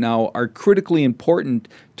about right now are critically important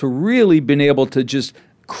to really being able to just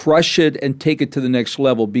crush it and take it to the next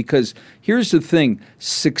level. Because here's the thing,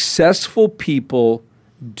 successful people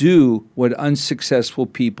do what unsuccessful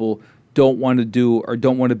people don't want to do or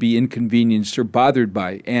don't want to be inconvenienced or bothered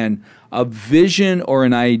by. And a vision or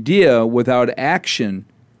an idea without action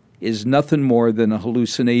is nothing more than a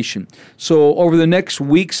hallucination. So over the next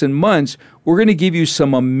weeks and months, we're going to give you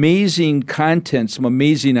some amazing content, some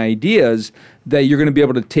amazing ideas that you're going to be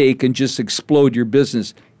able to take and just explode your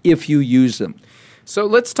business if you use them. So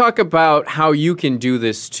let's talk about how you can do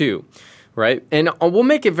this too, right? And we'll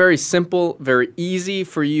make it very simple, very easy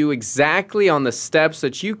for you, exactly on the steps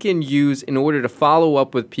that you can use in order to follow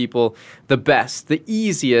up with people the best, the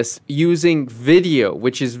easiest, using video,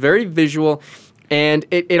 which is very visual. And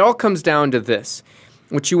it all comes down to this.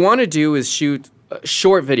 What you want to do is shoot a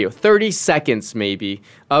short video, 30 seconds maybe,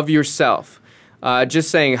 of yourself. Just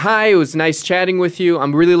saying, "Hi, it was nice chatting with you.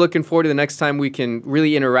 I'm really looking forward to the next time we can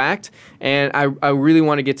really interact, and I really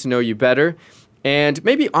want to get to know you better." And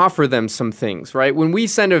maybe offer them some things, right? When we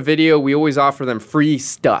send a video, we always offer them free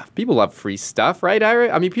stuff. People love free stuff, right, Ira?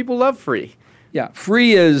 I mean, people love free. Yeah,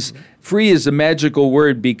 free is a magical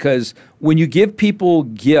word because when you give people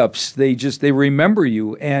gifts, they remember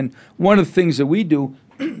you. And one of the things that we do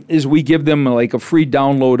is we give them like a free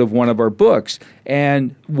download of one of our books.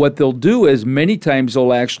 And what they'll do is many times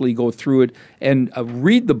they'll actually go through it and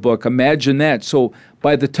read the book. Imagine that. So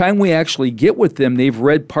by the time we actually get with them, they've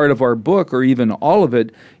read part of our book or even all of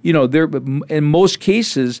it. They're in most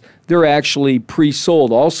cases, they're actually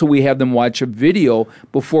pre-sold. Also, we have them watch a video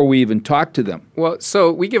before we even talk to them. Well,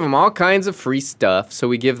 so we give them all kinds of free stuff. So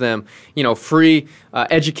we give them, free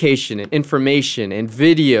education and information and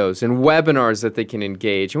videos and webinars that they can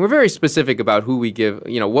engage. And we're very specific about who we give,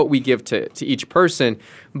 what we give to each person.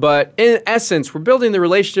 But in essence, we're building the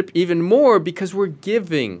relationship even more because we're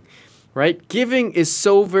giving. Right? Giving is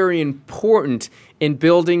so very important in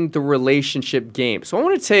building the relationship game. So I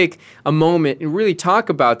want to take a moment and really talk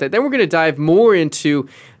about that. Then we're going to dive more into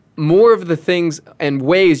more of the things and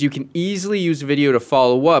ways you can easily use video to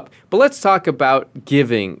follow up. But let's talk about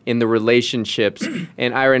giving in the relationships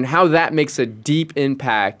and Ira, how that makes a deep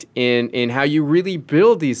impact in how you really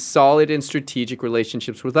build these solid and strategic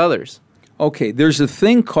relationships with others. Okay, there's a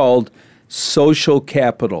thing called social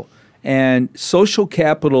capital. And social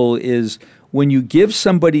capital is when you give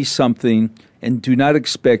somebody something and do not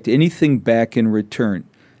expect anything back in return.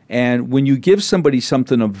 And when you give somebody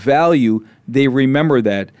something of value, they remember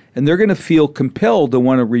that. And they're going to feel compelled to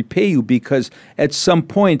want to repay you because at some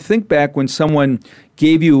point, think back when someone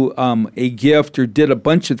gave you a gift or did a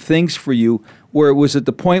bunch of things for you where it was at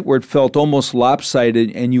the point where it felt almost lopsided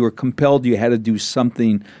and you were compelled, you had to do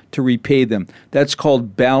something to repay them. That's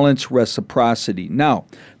called balanced reciprocity. Now,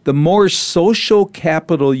 the more social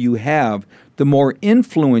capital you have, the more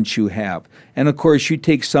influence you have. And of course, you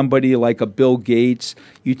take somebody like a Bill Gates,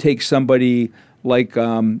 you take somebody like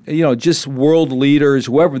just world leaders,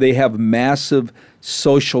 whoever, they have massive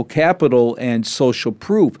social capital and social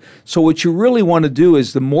proof. So what you really want to do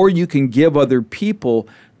is the more you can give other people,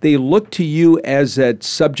 they look to you as that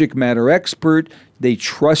subject matter expert. They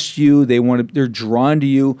trust you. They're drawn to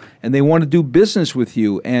you, and they want to do business with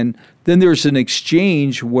you. And then there's an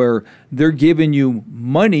exchange where they're giving you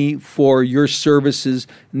money for your services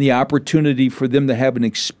and the opportunity for them to have an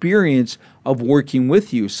experience of working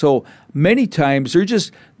with you. So many times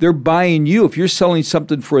they're buying you. If you're selling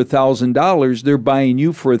something for $1,000, they're buying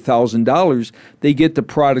you for $1,000. They get the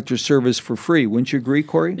product or service for free. Wouldn't you agree,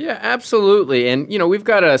 Corey? Yeah, absolutely. And, we've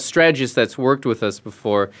got a strategist that's worked with us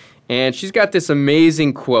before, and she's got this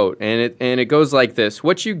amazing quote, and it goes like this: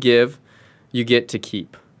 what you give, you get to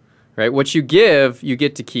keep. Right? What you give, you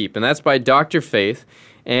get to keep. And that's by Dr. Faith.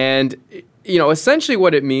 And, essentially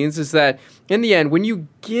what it means is that in the end, when you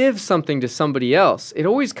give something to somebody else, it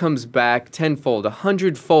always comes back tenfold,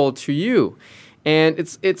 100-fold to you. And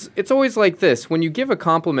it's always like this. When you give a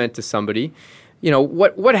compliment to somebody,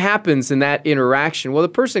 what happens in that interaction? Well, the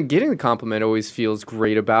person getting the compliment always feels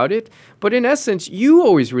great about it. But in essence, you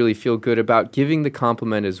always really feel good about giving the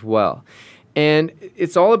compliment as well. And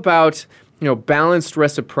it's all about balanced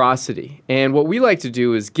reciprocity. And what we like to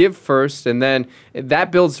do is give first, and then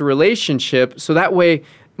that builds the relationship, so that way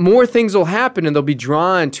more things will happen and they'll be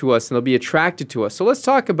drawn to us and they'll be attracted to us. So let's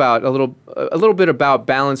talk about a little bit about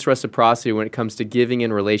balanced reciprocity when it comes to giving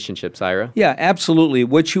in relationships, Ira. Yeah, absolutely.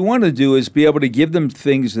 What you want to do is be able to give them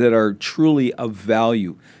things that are truly of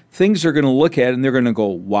value. Things they're going to look at and they're going to go,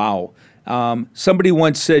 wow. Somebody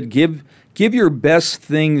once said, give your best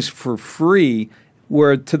things for free,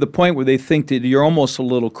 where to the point where they think that you're almost a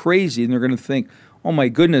little crazy, and they're going to think, oh my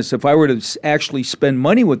goodness, if I were to actually spend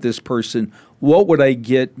money with this person, what would I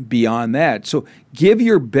get beyond that? So give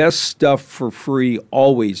your best stuff for free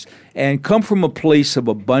always, and come from a place of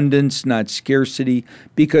abundance, not scarcity,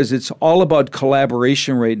 because it's all about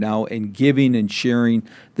collaboration right now and giving and sharing.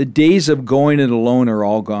 The days of going it alone are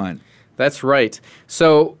all gone. That's right.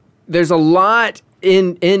 So there's a lot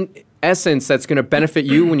in essence that's going to benefit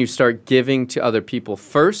you when you start giving to other people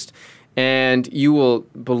first, and you will,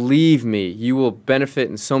 believe me, you will benefit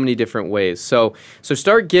in so many different ways. So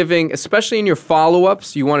start giving, especially in your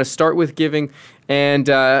follow-ups. You want to start with giving and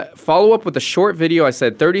follow up with a short video. I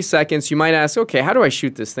said 30 seconds. You might ask, okay, how do I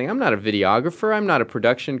shoot this thing? I'm not a videographer. I'm not a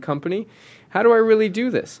production company. How do I really do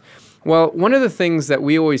this? Well, one of the things that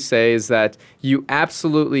we always say is that you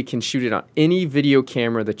absolutely can shoot it on any video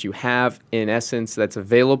camera that you have, in essence, that's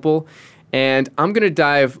available. And I'm going to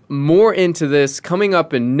dive more into this coming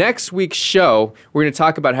up in next week's show. We're going to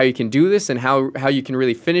talk about how you can do this and how you can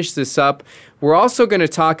really finish this up. We're also going to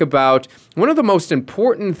talk about one of the most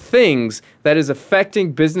important things that is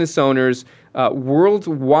affecting business owners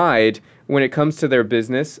worldwide when it comes to their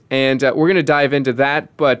business, and we're going to dive into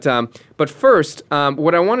that. But first,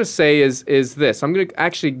 what I want to say is this. I'm going to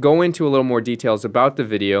actually go into a little more details about the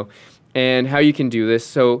video and how you can do this.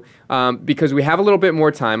 So because we have a little bit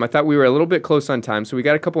more time, I thought we were a little bit close on time, so we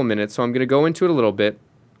got a couple minutes, so I'm going to go into it a little bit.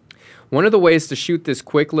 One of the ways to shoot this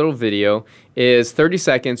quick little video is 30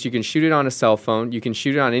 seconds. You can shoot it on a cell phone. You can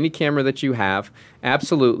shoot it on any camera that you have.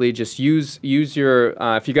 Absolutely. Just use your,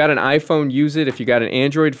 if you got an iPhone, use it. If you got an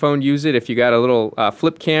Android phone, use it. If you got a little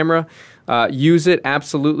flip camera, use it.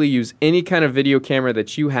 Absolutely. Use any kind of video camera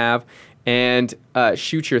that you have and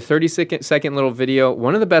shoot your 30-second little video.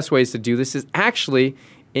 One of the best ways to do this is actually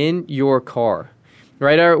in your car.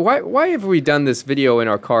 Right? Why have we done this video in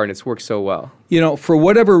our car and it's worked so well? For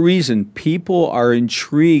whatever reason, people are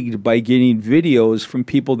intrigued by getting videos from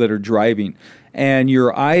people that are driving. And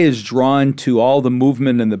your eye is drawn to all the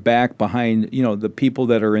movement in the back behind, the people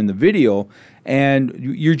that are in the video. And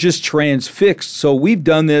you're just transfixed. So we've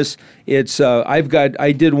done this. It's I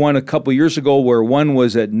did one a couple years ago where one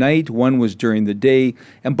was at night, one was during the day.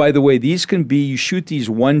 And by the way, you shoot these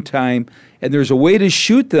one time, and there's a way to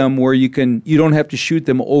shoot them where you don't have to shoot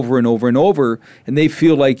them over and over and over, and they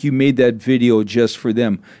feel like you made that video just for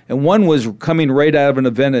them. And one was coming right out of an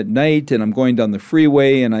event at night, and I'm going down the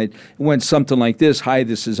freeway, and I went something like this: "Hi,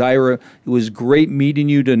 this is Ira. It was great meeting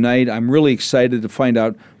you tonight. I'm really excited to find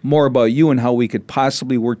out more about you and how we could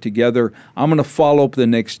possibly work together. I'm going to follow up the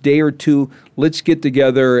next day or two. Let's get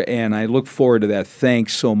together, and I look forward to that.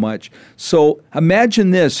 Thanks so much." So imagine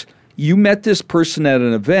this. You met this person at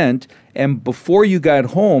an event, and before you got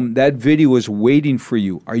home, that video was waiting for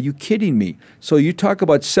you. Are you kidding me? So you talk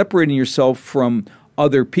about separating yourself from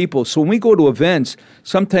other people. So when we go to events,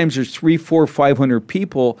 sometimes there's 300, 400, 500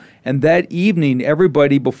 people, and that evening,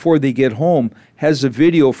 everybody, before they get home, has a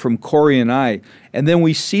video from Corey and I. And then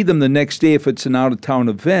we see them the next day if it's an out-of-town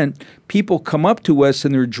event. People come up to us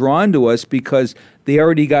and they're drawn to us because they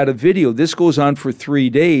already got a video. This goes on for 3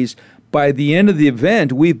 days. By the end of the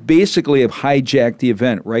event, we basically have hijacked the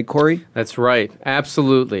event. Right, Corey? That's right.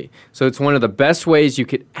 Absolutely. So it's one of the best ways you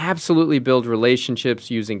could absolutely build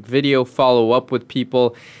relationships using video, follow up with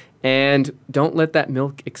people, and don't let that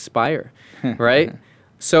milk expire, right?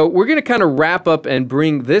 So we're going to kind of wrap up and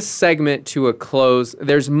bring this segment to a close.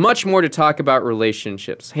 There's much more to talk about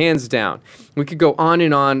relationships, hands down. We could go on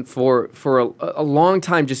and on for a long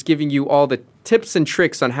time just giving you all the tips and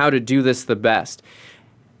tricks on how to do this the best.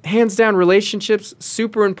 Hands down, relationships,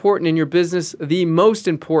 super important in your business, the most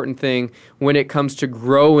important thing when it comes to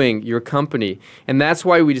growing your company. And that's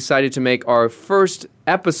why we decided to make our first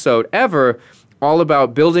episode ever all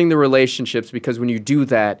about building the relationships, because when you do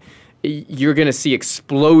that, you're going to see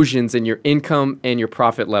explosions in your income and your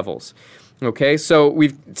profit levels. Okay, so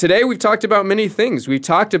today we've talked about many things. We've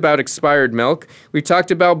talked about expired milk. We've talked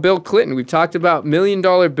about Bill Clinton. We've talked about $1 million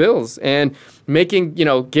bills and making,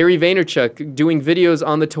 Gary Vaynerchuk doing videos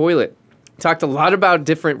on the toilet. Talked a lot about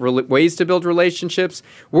different ways to build relationships.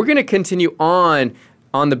 We're going to continue on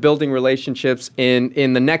the building relationships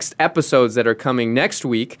in the next episodes that are coming next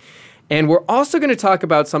week. And we're also going to talk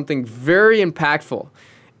about something very impactful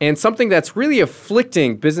and something that's really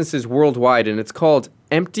afflicting businesses worldwide, and it's called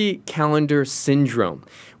empty calendar syndrome.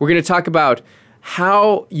 We're going to talk about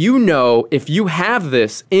how you know if you have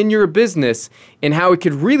this in your business and how it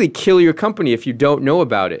could really kill your company if you don't know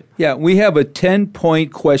about it. Yeah, we have a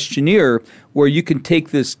 10-point questionnaire where you can take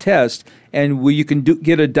this test and where you can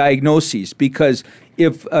get a diagnosis, because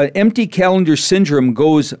if empty calendar syndrome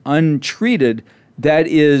goes untreated, that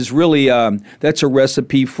is really, that's a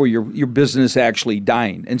recipe for your business actually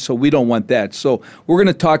dying. And so we don't want that. So we're going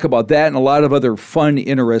to talk about that and a lot of other fun,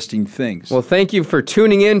 interesting things. Well, thank you for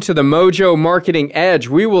tuning in to the Mojo Marketing Edge.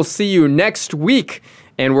 We will see you next week,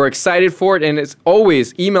 and we're excited for it. And as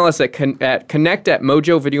always, email us at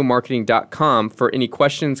connect@mojovideomarketing.com for any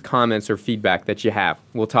questions, comments, or feedback that you have.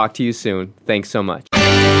 We'll talk to you soon. Thanks so much.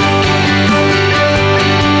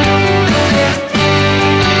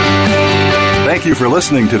 Thank you for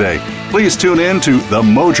listening today. Please tune in to The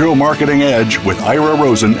Mojo Marketing Edge with Ira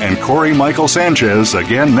Rosen and Corey Michael Sanchez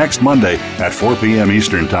again next Monday at 4 p.m.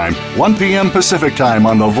 Eastern Time, 1 p.m. Pacific Time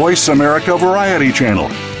on the Voice America Variety Channel.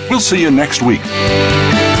 We'll see you next week.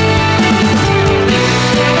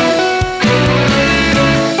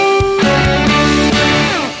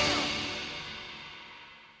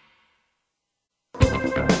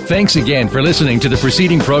 Thanks again for listening to the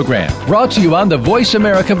preceding program, brought to you on the Voice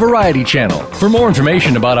America Variety Channel. For more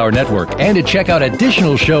information about our network and to check out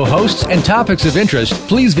additional show hosts and topics of interest,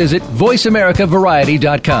 please visit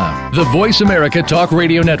voiceamericavariety.com. The Voice America Talk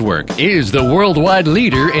Radio Network is the worldwide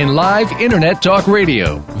leader in live Internet talk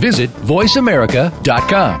radio. Visit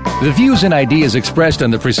voiceamerica.com. The views and ideas expressed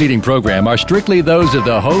on the preceding program are strictly those of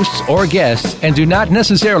the hosts or guests and do not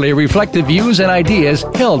necessarily reflect the views and ideas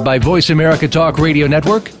held by Voice America Talk Radio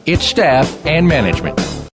Network, its staff, and management.